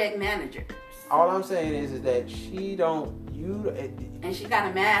 Project manager. All I'm saying is that she don't and she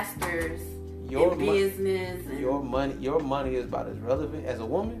got a master's in business. And your money is about as relevant as a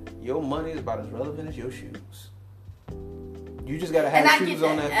woman. Your money is about as relevant as your shoes. You just gotta have shoes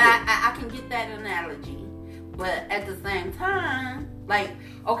on that. I can get that analogy, but at the same time, like,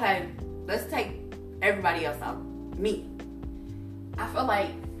 okay, let's take everybody else out. Me, I feel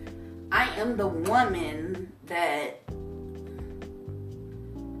like I am the woman that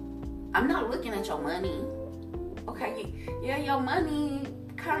I'm not looking at your money. Okay, yeah, your money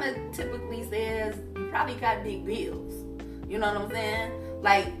kind of typically says you probably got big bills. You know what I'm saying?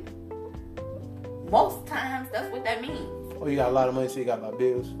 Like, most times that's what that means. Oh, you got a lot of money, so you got a lot of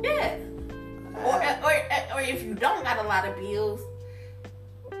bills? Yeah. Or if you don't got a lot of bills,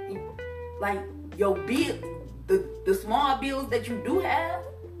 like, your bill, the small bills that you do have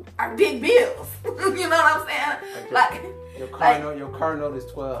are big bills. You know what I'm saying? Like your car note is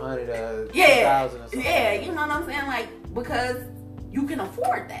 $1,200, yeah, $2,000 or something. Yeah, you know what I'm saying? Like, because you can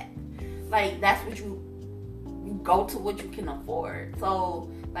afford that. Like, that's what you go to what you can afford. So,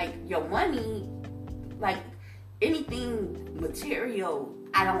 like, your money, like, anything material,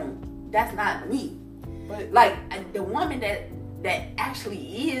 that's not me. But, like, the woman that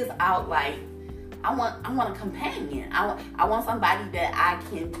actually is out, like, I want a companion. I want somebody that I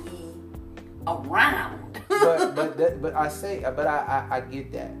can be around. but I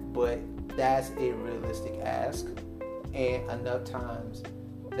get that. But that's a realistic ask, and enough times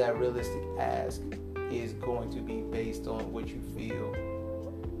that realistic ask is going to be based on what you feel.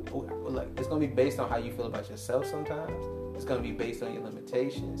 Like, it's going to be based on how you feel about yourself sometimes. It's going to be based on your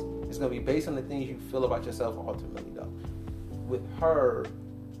limitations. It's going to be based on the things you feel about yourself ultimately, though. With her,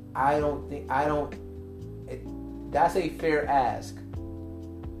 that's a fair ask.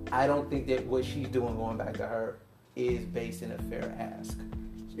 I don't think that what she's doing, going back to her, is based in a fair ask.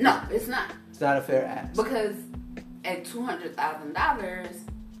 No, it's not. It's not a fair ask. Because at $200,000,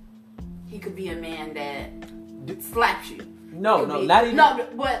 he could be a man that slaps you. Not even. No,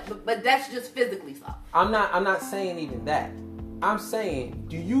 but that's just physically so. I'm not saying even that. I'm saying,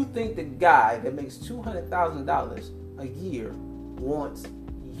 do you think the guy that makes $200,000 a year wants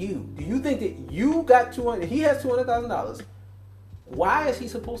you? Do you think that you got he has $200,000? Why is he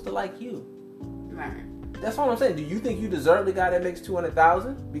supposed to like you? Right. That's what I'm saying. Do you think you deserve the guy that makes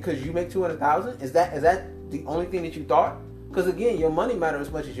 $200,000 because you make $200,000? Is that the only thing that you thought? Because again, your money matters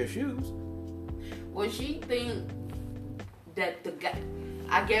as much as your shoes. Well, she think that the guy,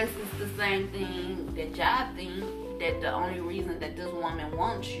 I guess it's the same thing that y'all think, that the only reason that this woman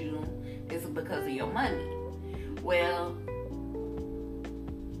wants you is because of your money. Well,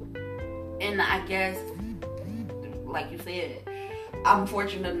 and I guess, like you said, I'm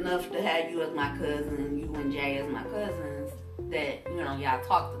fortunate enough to have you as my cousin and you and Jay as my cousins, that, y'all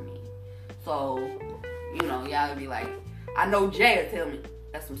talk to me. So, y'all be like, I know Jay will tell me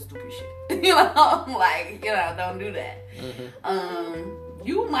that's some stupid shit. Don't do that. Mm-hmm.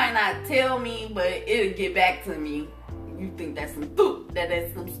 You might not tell me, but it'll get back to me. You think that's some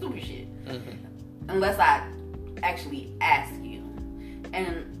stupid shit. Mm-hmm. Unless I actually ask you.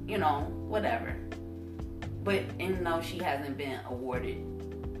 And, whatever. But, she hasn't been awarded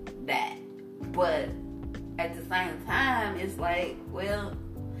that. But at the same time, it's like, well,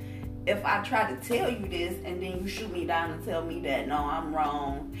 if I try to tell you this and then you shoot me down and tell me that, no, I'm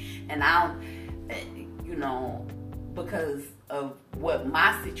wrong, and because of what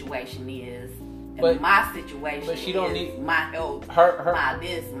my situation is, And my situation, but she don't need my health, her my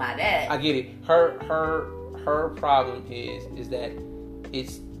this, my that. I get it. Her problem is that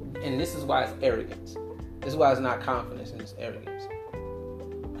it's, and this is why it's arrogance. This is why it's not confidence, and it's arrogance.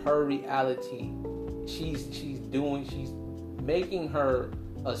 Her reality, she's making her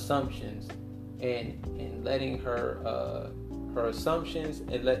assumptions and letting her assumptions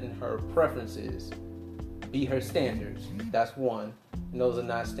and letting her preferences be her standards. That's one. And those are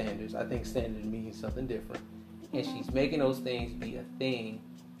not standards. I think standard means something different. And she's making those things be a thing.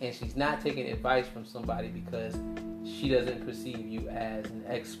 And she's not taking advice from somebody because she doesn't perceive you as an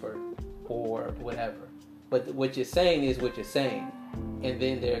expert or whatever. But what you're saying is what you're saying. And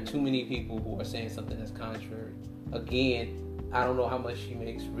then there are too many people who are saying something that's contrary. Again, I don't know how much she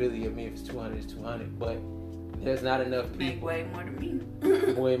makes really. I mean, if it's 200, it's 200. But there's not enough people. Make way more than me.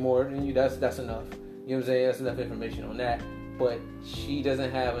 Way more than you. That's enough. You know what I'm saying? That's enough information on that. But she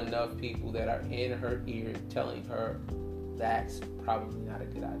doesn't have enough people that are in her ear telling her that's probably not a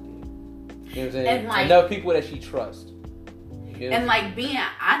good idea. You know what I'm saying? And like, enough people that she trusts. You know? And like being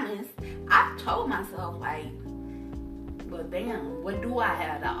honest, I've told myself like, well, damn, what do I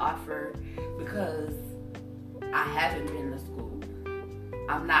have to offer? Because I haven't been to school.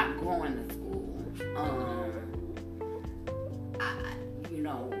 I'm not going to school.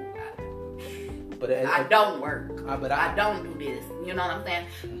 I don't work. I don't do this. You know what I'm saying?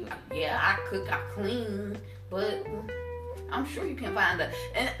 Mm-hmm. Yeah, I cook, I clean, but I'm sure you can find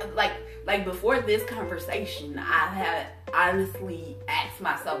like before this conversation, I had honestly asked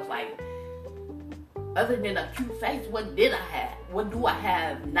myself, like, other than a cute face, what did I have? What do I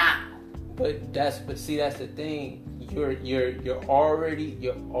have now? But that's the thing. You're already.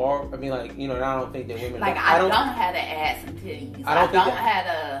 I mean, like, you know, and I don't think that women. Like, I don't have the ass and titties.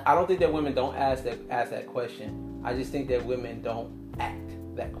 I don't think that women don't ask that question. I just think that women don't act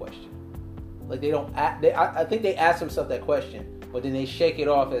that question. Like, they don't act. I think they ask themselves that question, but then they shake it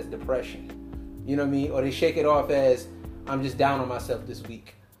off as depression. You know what I mean? Or they shake it off as, I'm just down on myself this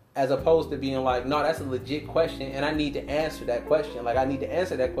week. As opposed to being like, no, that's a legit question, and I need to answer that question. Like, I need to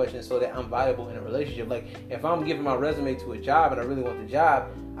answer that question so that I'm viable in a relationship. Like, if I'm giving my resume to a job and I really want the job,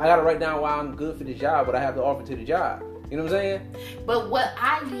 I got to write down why I'm good for the job, what I have to offer to the job. You know what I'm saying? But what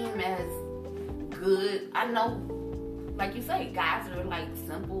I deem as good, I know, like you say, guys are like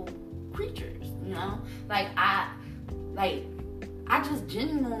simple creatures, you know? Like, I just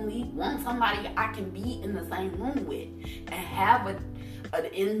genuinely want somebody I can be in the same room with and have an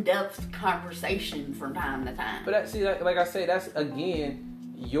in-depth conversation from time to time. But see, like I say, that's again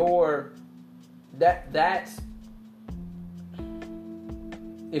that's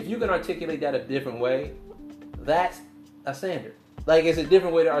if you can articulate that a different way, that's a standard. Like, it's a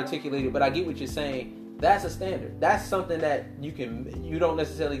different way to articulate it, but I get what you're saying. That's a standard. That's something that you don't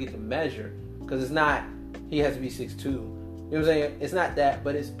necessarily get to measure, because it's not, he has to be 6'2". You know what I'm saying? It's not that,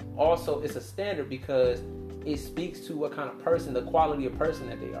 but it's a standard because it speaks to what kind of person, the quality of person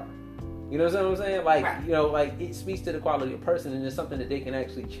that they are. You know what I'm saying? Like, right. You know, like, it speaks to the quality of person, and it's something that they can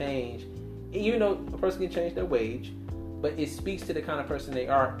actually change. Even though a person can change their wage, but it speaks to the kind of person they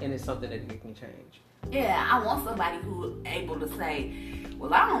are, and it's something that they can change. Yeah, I want somebody who's able to say,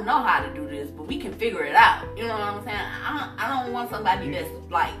 well, I don't know how to do this, but we can figure it out. You know what I'm saying? I don't want somebody that's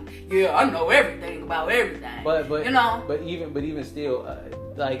like, yeah, I know everything about everything. But you know. But even still,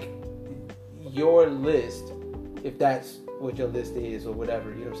 like, your list, if that's what your list is or whatever,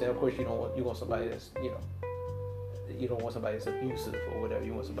 you know what I'm saying? Of course, you want somebody that's, you know, you don't want somebody that's abusive or whatever.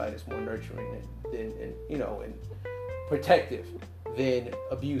 You want somebody that's more nurturing and you know, and protective than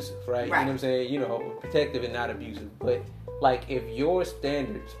abusive, right? You know what I'm saying? You know, protective and not abusive. But like, if your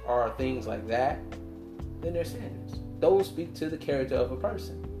standards are things like that, then they're standards. Those speak to the character of a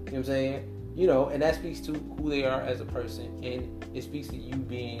person. You know what I'm saying? You know, and that speaks to who they are as a person, and it speaks to you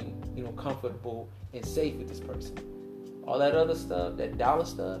being, you know, comfortable and safe with this person. All that other stuff, that dollar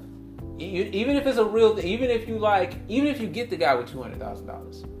stuff, even if it's a real thing, even if you get the guy with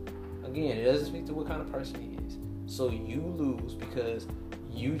 $200,000, again, it doesn't speak to what kind of person he is. So you lose because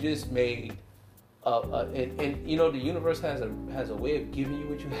you just made and you know, the universe has a way of giving you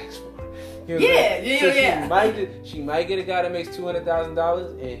what you ask for. You know She might get a guy that makes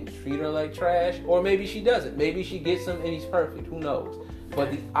 $200,000 and treat her like trash, or maybe she doesn't. Maybe she gets him and he's perfect. Who knows? But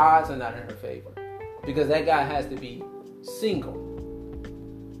the odds are not in her favor, because that guy has to be single.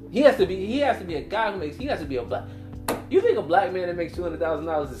 He has to be a guy he has to be a black. You think a black man that makes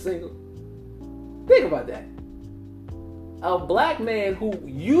 $200,000 is single? Think about that. A black man who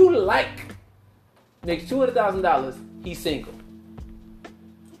you like makes $200,000, he's single.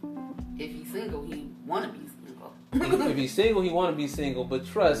 If he's single, he wanna be single. If he's single, he wanna be single. But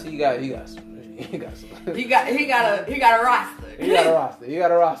trust, he got He got some. He got a roster. He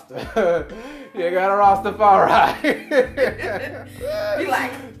got a roster. You got a roster for all right. He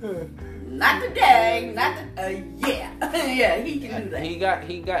like, not today, not the, yeah. Yeah, he can do that.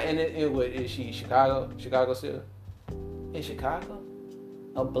 He got, and is she Chicago still? In Chicago?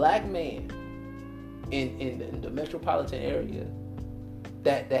 A black man in the metropolitan area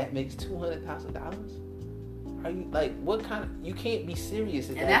that makes $200,000? Are you like, what kind of, you can't be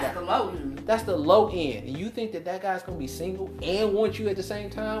serious at and that that's guy. the low end. That's the low end. And you think that guy's gonna be single and want you at the same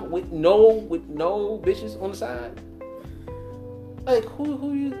time with no bitches on the side? Like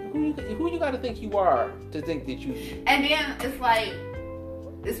who you gotta think you are to think that you? And then it's like,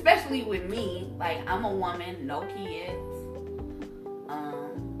 especially with me, like I'm a woman, no kids.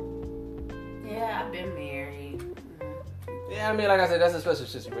 Yeah, I've been married. Yeah, I mean, like I said, that's a special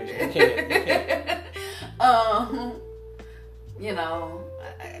situation. You can't. You know,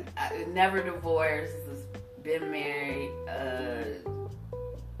 I never divorced. Been married.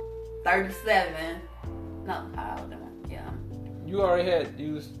 37. No, how old am I? Yeah. You already had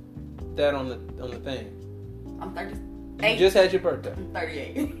used that on the thing. I'm 38. You just had your birthday. I'm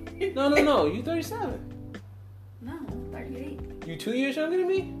 38. No. You 37. No, I'm 38. You 2 years younger than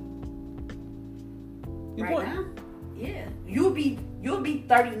me. You Right born? now? Yeah. You'll be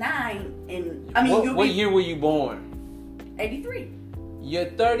 39 in. I mean, what year were you born? 83. You're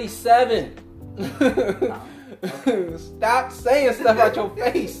 37. Stop saying stuff out your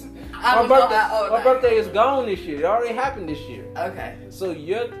face. My birthday is gone this year. It already happened this year. Okay. So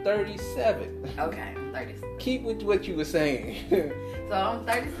you're 37. Okay, I'm 37. Keep with what you were saying. So I'm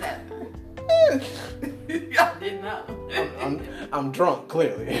 37. Y'all didn't know. I'm drunk,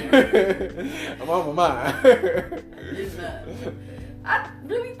 clearly. I'm on my mind. Didn't know. I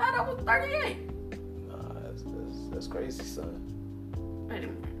really thought I was 38. Nah, that's crazy, son. Wait a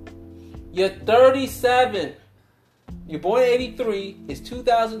minute. You're 37. You're born in 83. It's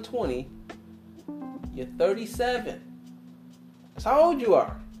 2020. You're 37. That's how old you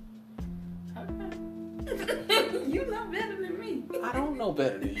are. Okay. You know better than me. I don't know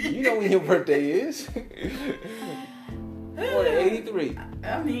better than you. You know when your birthday is. Born in 83.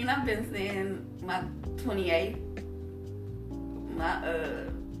 I mean, I've been saying my 28th, my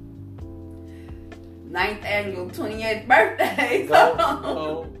 9th annual 28th birthday.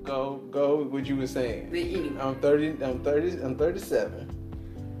 Go. What you were saying? Anyway. I'm 37.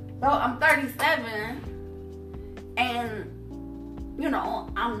 So I'm 37, and you know,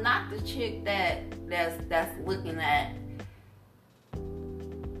 I'm not the chick that's looking at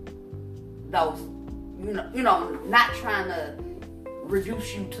those, you know, not trying to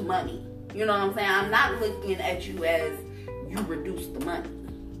reduce you to money. You know what I'm saying? I'm not looking at you as you reduce the money.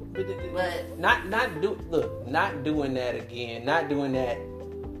 But not doing that again. Not doing that.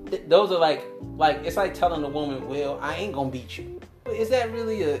 Those are like it's like telling a woman, well, I ain't gonna beat you. But is that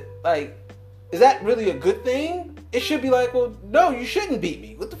really a good thing? It should be like, well, no, you shouldn't beat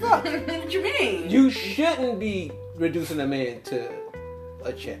me. What the fuck? What you mean? You shouldn't be reducing a man to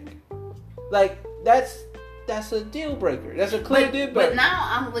a check. Like that's a deal breaker. That's a clear deal breaker. But now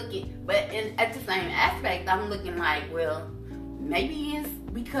I'm looking, at the same aspect, I'm looking like, well, maybe it's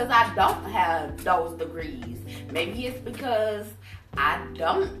because I don't have those degrees. Maybe it's because I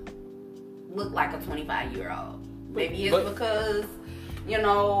don't look like a 25-year-old. Maybe it's because, you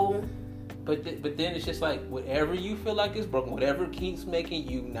know. But then it's just like whatever you feel like is broken, whatever keeps making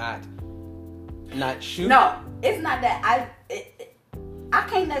you not shoot. No, it's not that I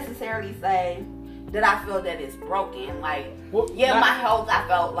can't necessarily say that I feel that it's broken. Like, my health I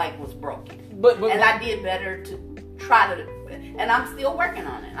felt like was broken, and I did better to try to. And I'm still working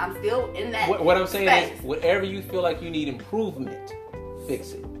on it. I'm still in that. What I'm saying is, whatever you feel like you need improvement,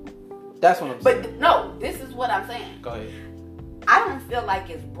 fix it. That's what I'm saying. But no, this is what I'm saying. Go ahead. I don't feel like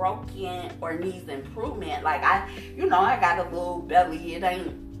it's broken or needs improvement. Like I got a little belly. It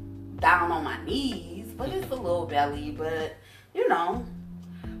ain't down on my knees, but it's a little belly. But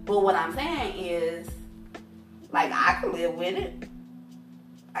But what I'm saying is, like, I can live with it.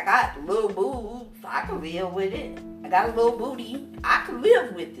 I got little boobs. I can live with it. I got a little booty. I can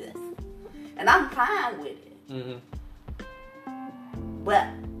live with this. And I'm fine with it. Mm-hmm. But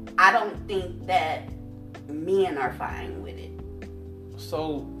I don't think that men are fine with it.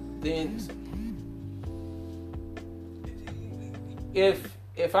 So then,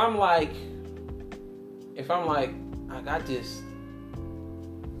 if I'm like, I got this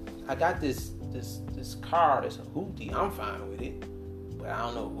car that's a hoopty, I'm fine with it, but I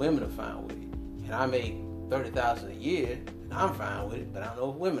don't know if women are fine with it. And I make $30,000 a year, and I'm fine with it, but I don't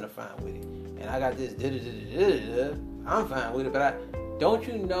know if women are fine with it. And I got this I'm fine with it, but don't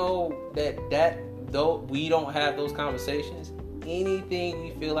you know that though we don't have those conversations, anything we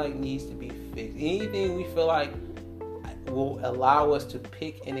feel like needs to be fixed, anything we feel like will allow us to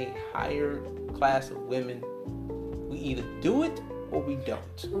pick in a higher class of women, we either do it or we don't.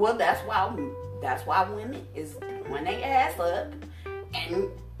 Well, that's why women is throwing their ass up and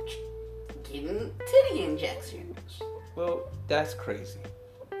getting titty injections. Well, that's crazy.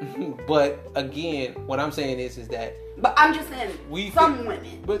 But again, what I'm saying is that. But I'm just saying, some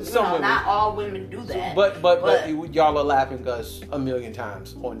women. But some women. Not all women do that. But y'all are laughing us a million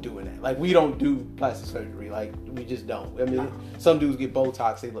times on doing that. Like, we don't do plastic surgery. Like, we just don't. I mean, some dudes get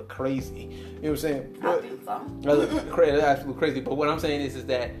Botox. They look crazy. You know what I'm saying? I think so. They look absolutely crazy. But what I'm saying is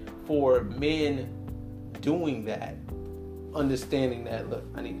that for men doing that, understanding that, look,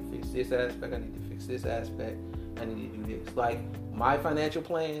 I need to fix this aspect. I need to fix this aspect. I need to do this. Like, my financial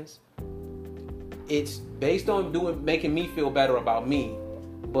plans, it's based on making me feel better about me,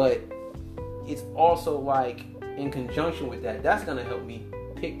 but it's also like in conjunction with that, that's gonna help me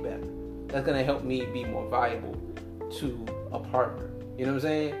pick better. That's gonna help me be more valuable to a partner. You know what I'm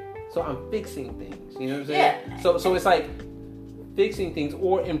saying? So I'm fixing things. You know what I'm saying? Yeah. So it's like fixing things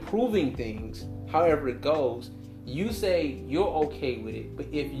or improving things, however it goes. You say you're okay with it, but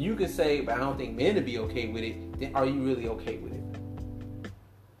if you can say, but I don't think men to be okay with it, then are you really okay with it?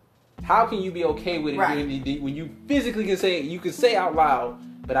 How can you be okay with it when you physically can say it, you can say out loud,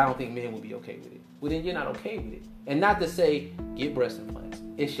 but I don't think men will be okay with it? Well, then you're not okay with it. And not to say, get breast implants.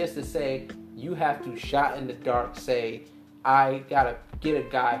 It's just to say, you have to shot in the dark say, I gotta get a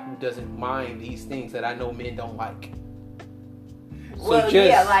guy who doesn't mind these things that I know men don't like. Well,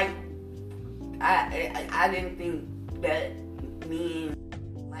 I didn't think that men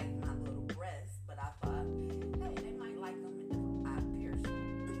like my little breasts, but I thought, hey, they might like them in eye piercing.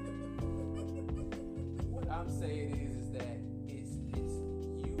 What I'm saying is that it's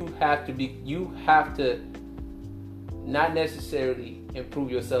you have to not necessarily improve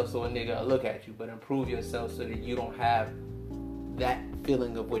yourself so a nigga will look at you, but improve yourself so that you don't have that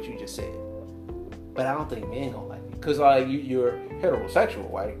feeling of what you just said. But I don't think men gonna like it because you're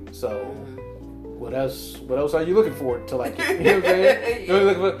heterosexual, right? So. What else are you looking for to like it? You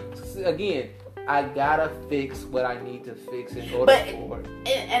know what I'm saying? Again, I gotta fix what I need to fix in order for it.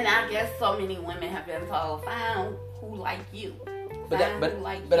 And I guess so many women have been told, find who like you. But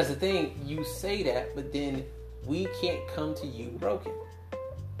that's the thing. You say that, but then we can't come to you broken.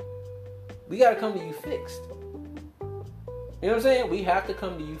 We gotta come to you fixed. You know what I'm saying? We have to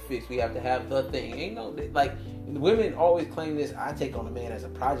come to you fixed. We have to have the thing. Ain't no like. Women always claim this. I take on a man as a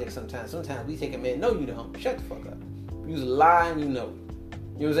project sometimes. Sometimes we take a man. No, you don't. Shut the fuck up. You was lying, you know it.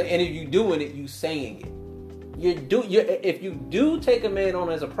 You know what I'm saying? And if you doing it, you saying it. If you do take a man on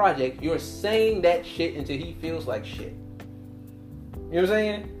as a project, you're saying that shit until he feels like shit. You know what I'm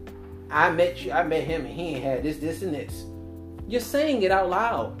saying? I met him and he ain't had this, and this. You're saying it out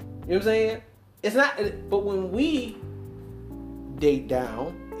loud. You know what I'm saying? It's not, but when we date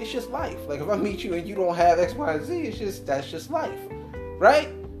down, it's just life. Like if I meet you and you don't have X, Y, and Z, that's just life, right?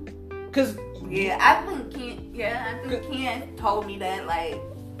 Cause I think Ken told me that, like,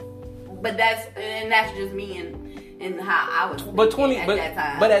 but that's just me and how I was. At that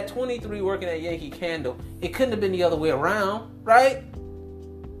time. But at 23, working at Yankee Candle, it couldn't have been the other way around, right?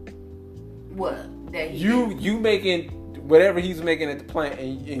 What? That you making whatever he's making at the plant,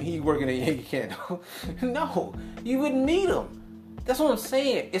 and he working at Yankee Candle. No, you wouldn't meet him. That's what I'm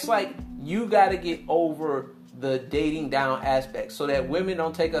saying. It's like you got to get over the dating down aspect so that women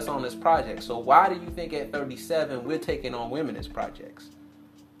don't take us on this project. So why do you think at 37 we're taking on women as projects?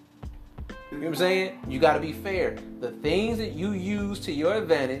 You know what I'm saying? You got to be fair. The things that you use to your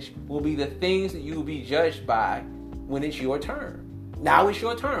advantage will be the things that you will be judged by when it's your turn. Now it's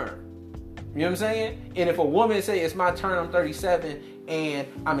your turn. You know what I'm saying? And if a woman say it's my turn, I'm 37 and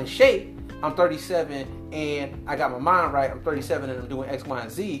I'm in shape, I'm 37 and I got my mind right, I'm 37 and I'm doing X, Y,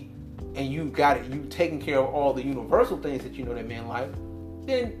 and Z, and you got it, you taking care of all the universal things that you know that men like,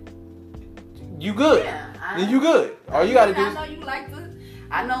 then you good. Yeah, then you good. All you got to do is... I know you like to...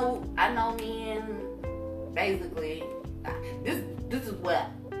 I know men, basically, this is what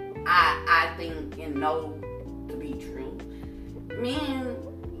I think and know to be true. Men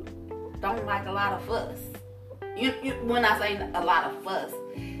don't like a lot of fuss. When I say a lot of fuss,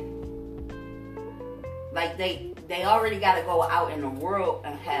 like they already got to go out in the world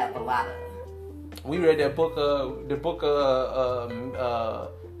and have a lot of. We read that book,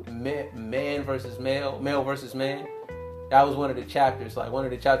 man versus male versus man. That was one of the chapters. Like one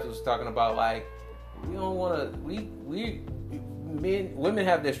of the chapters was talking about like we don't want to. Women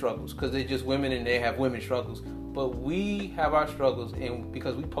have their struggles because they're just women and they have women struggles. But we have our struggles, and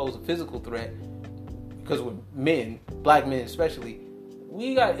because we pose a physical threat, because we're men, black men especially,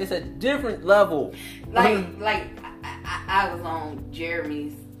 it's a different level. Like I was on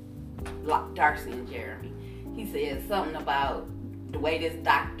Jeremy's, Darcy and Jeremy. He said something about the way this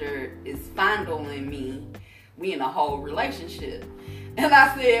doctor is fondling me. We in a whole relationship. And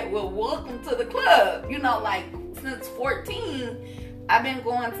I said, well, welcome to the club. You know, like, since 14, I've been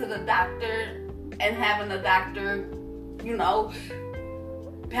going to the doctor and having the doctor, you know,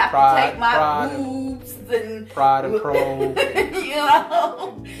 have to take my boobs and pride and probe, you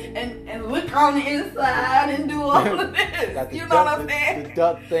know, and look on the inside and do all of this. You know what I'm saying? The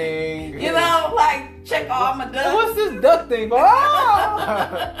duck thing. You know, like, check all my ducks. What's this duck thing?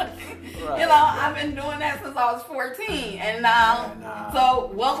 Oh! Right. You know, I've been doing that since I was 14, and now,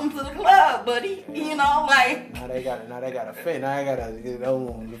 so welcome to the club, buddy. You know, like now they got a finger. Now I gotta get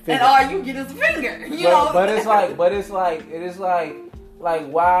on the finger. And all you get is a finger. You know, but it's like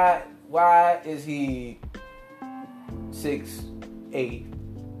why is he 6'8"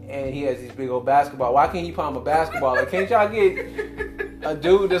 and he has these big old basketball? Why can't he palm a basketball? Like, can't y'all get a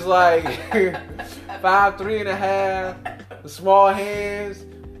dude that's like 5'3.5", with small hands?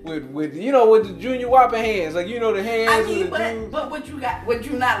 With the junior whopping hands, like, the hands. I mean, but what you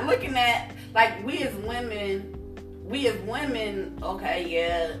not looking at, like, we as women, okay,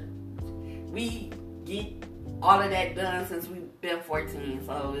 yeah, we get all of that done since we've been 14,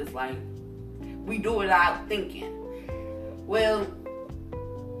 so it's like we do it without thinking. Well,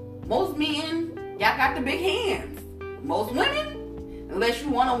 most men, y'all got the big hands. Most women, unless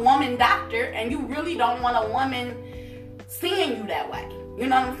you want a woman doctor, and you really don't want a woman seeing you that way. You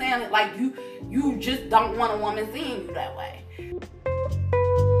know what I'm saying? Like, you just don't want a woman seeing you that way.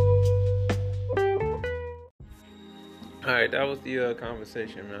 Alright, that was the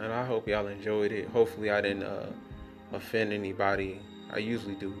conversation, man. I hope y'all enjoyed it. Hopefully I didn't offend anybody. I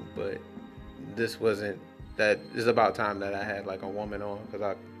usually do, but this wasn't that. It's about time that I had like a woman on, because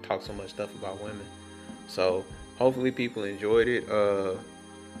I talk so much stuff about women. So hopefully people enjoyed it. I'm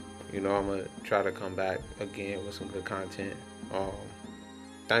gonna try to come back again with some good content.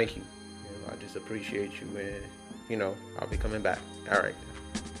 Thank you. I just appreciate you, and I'll be coming back. All right.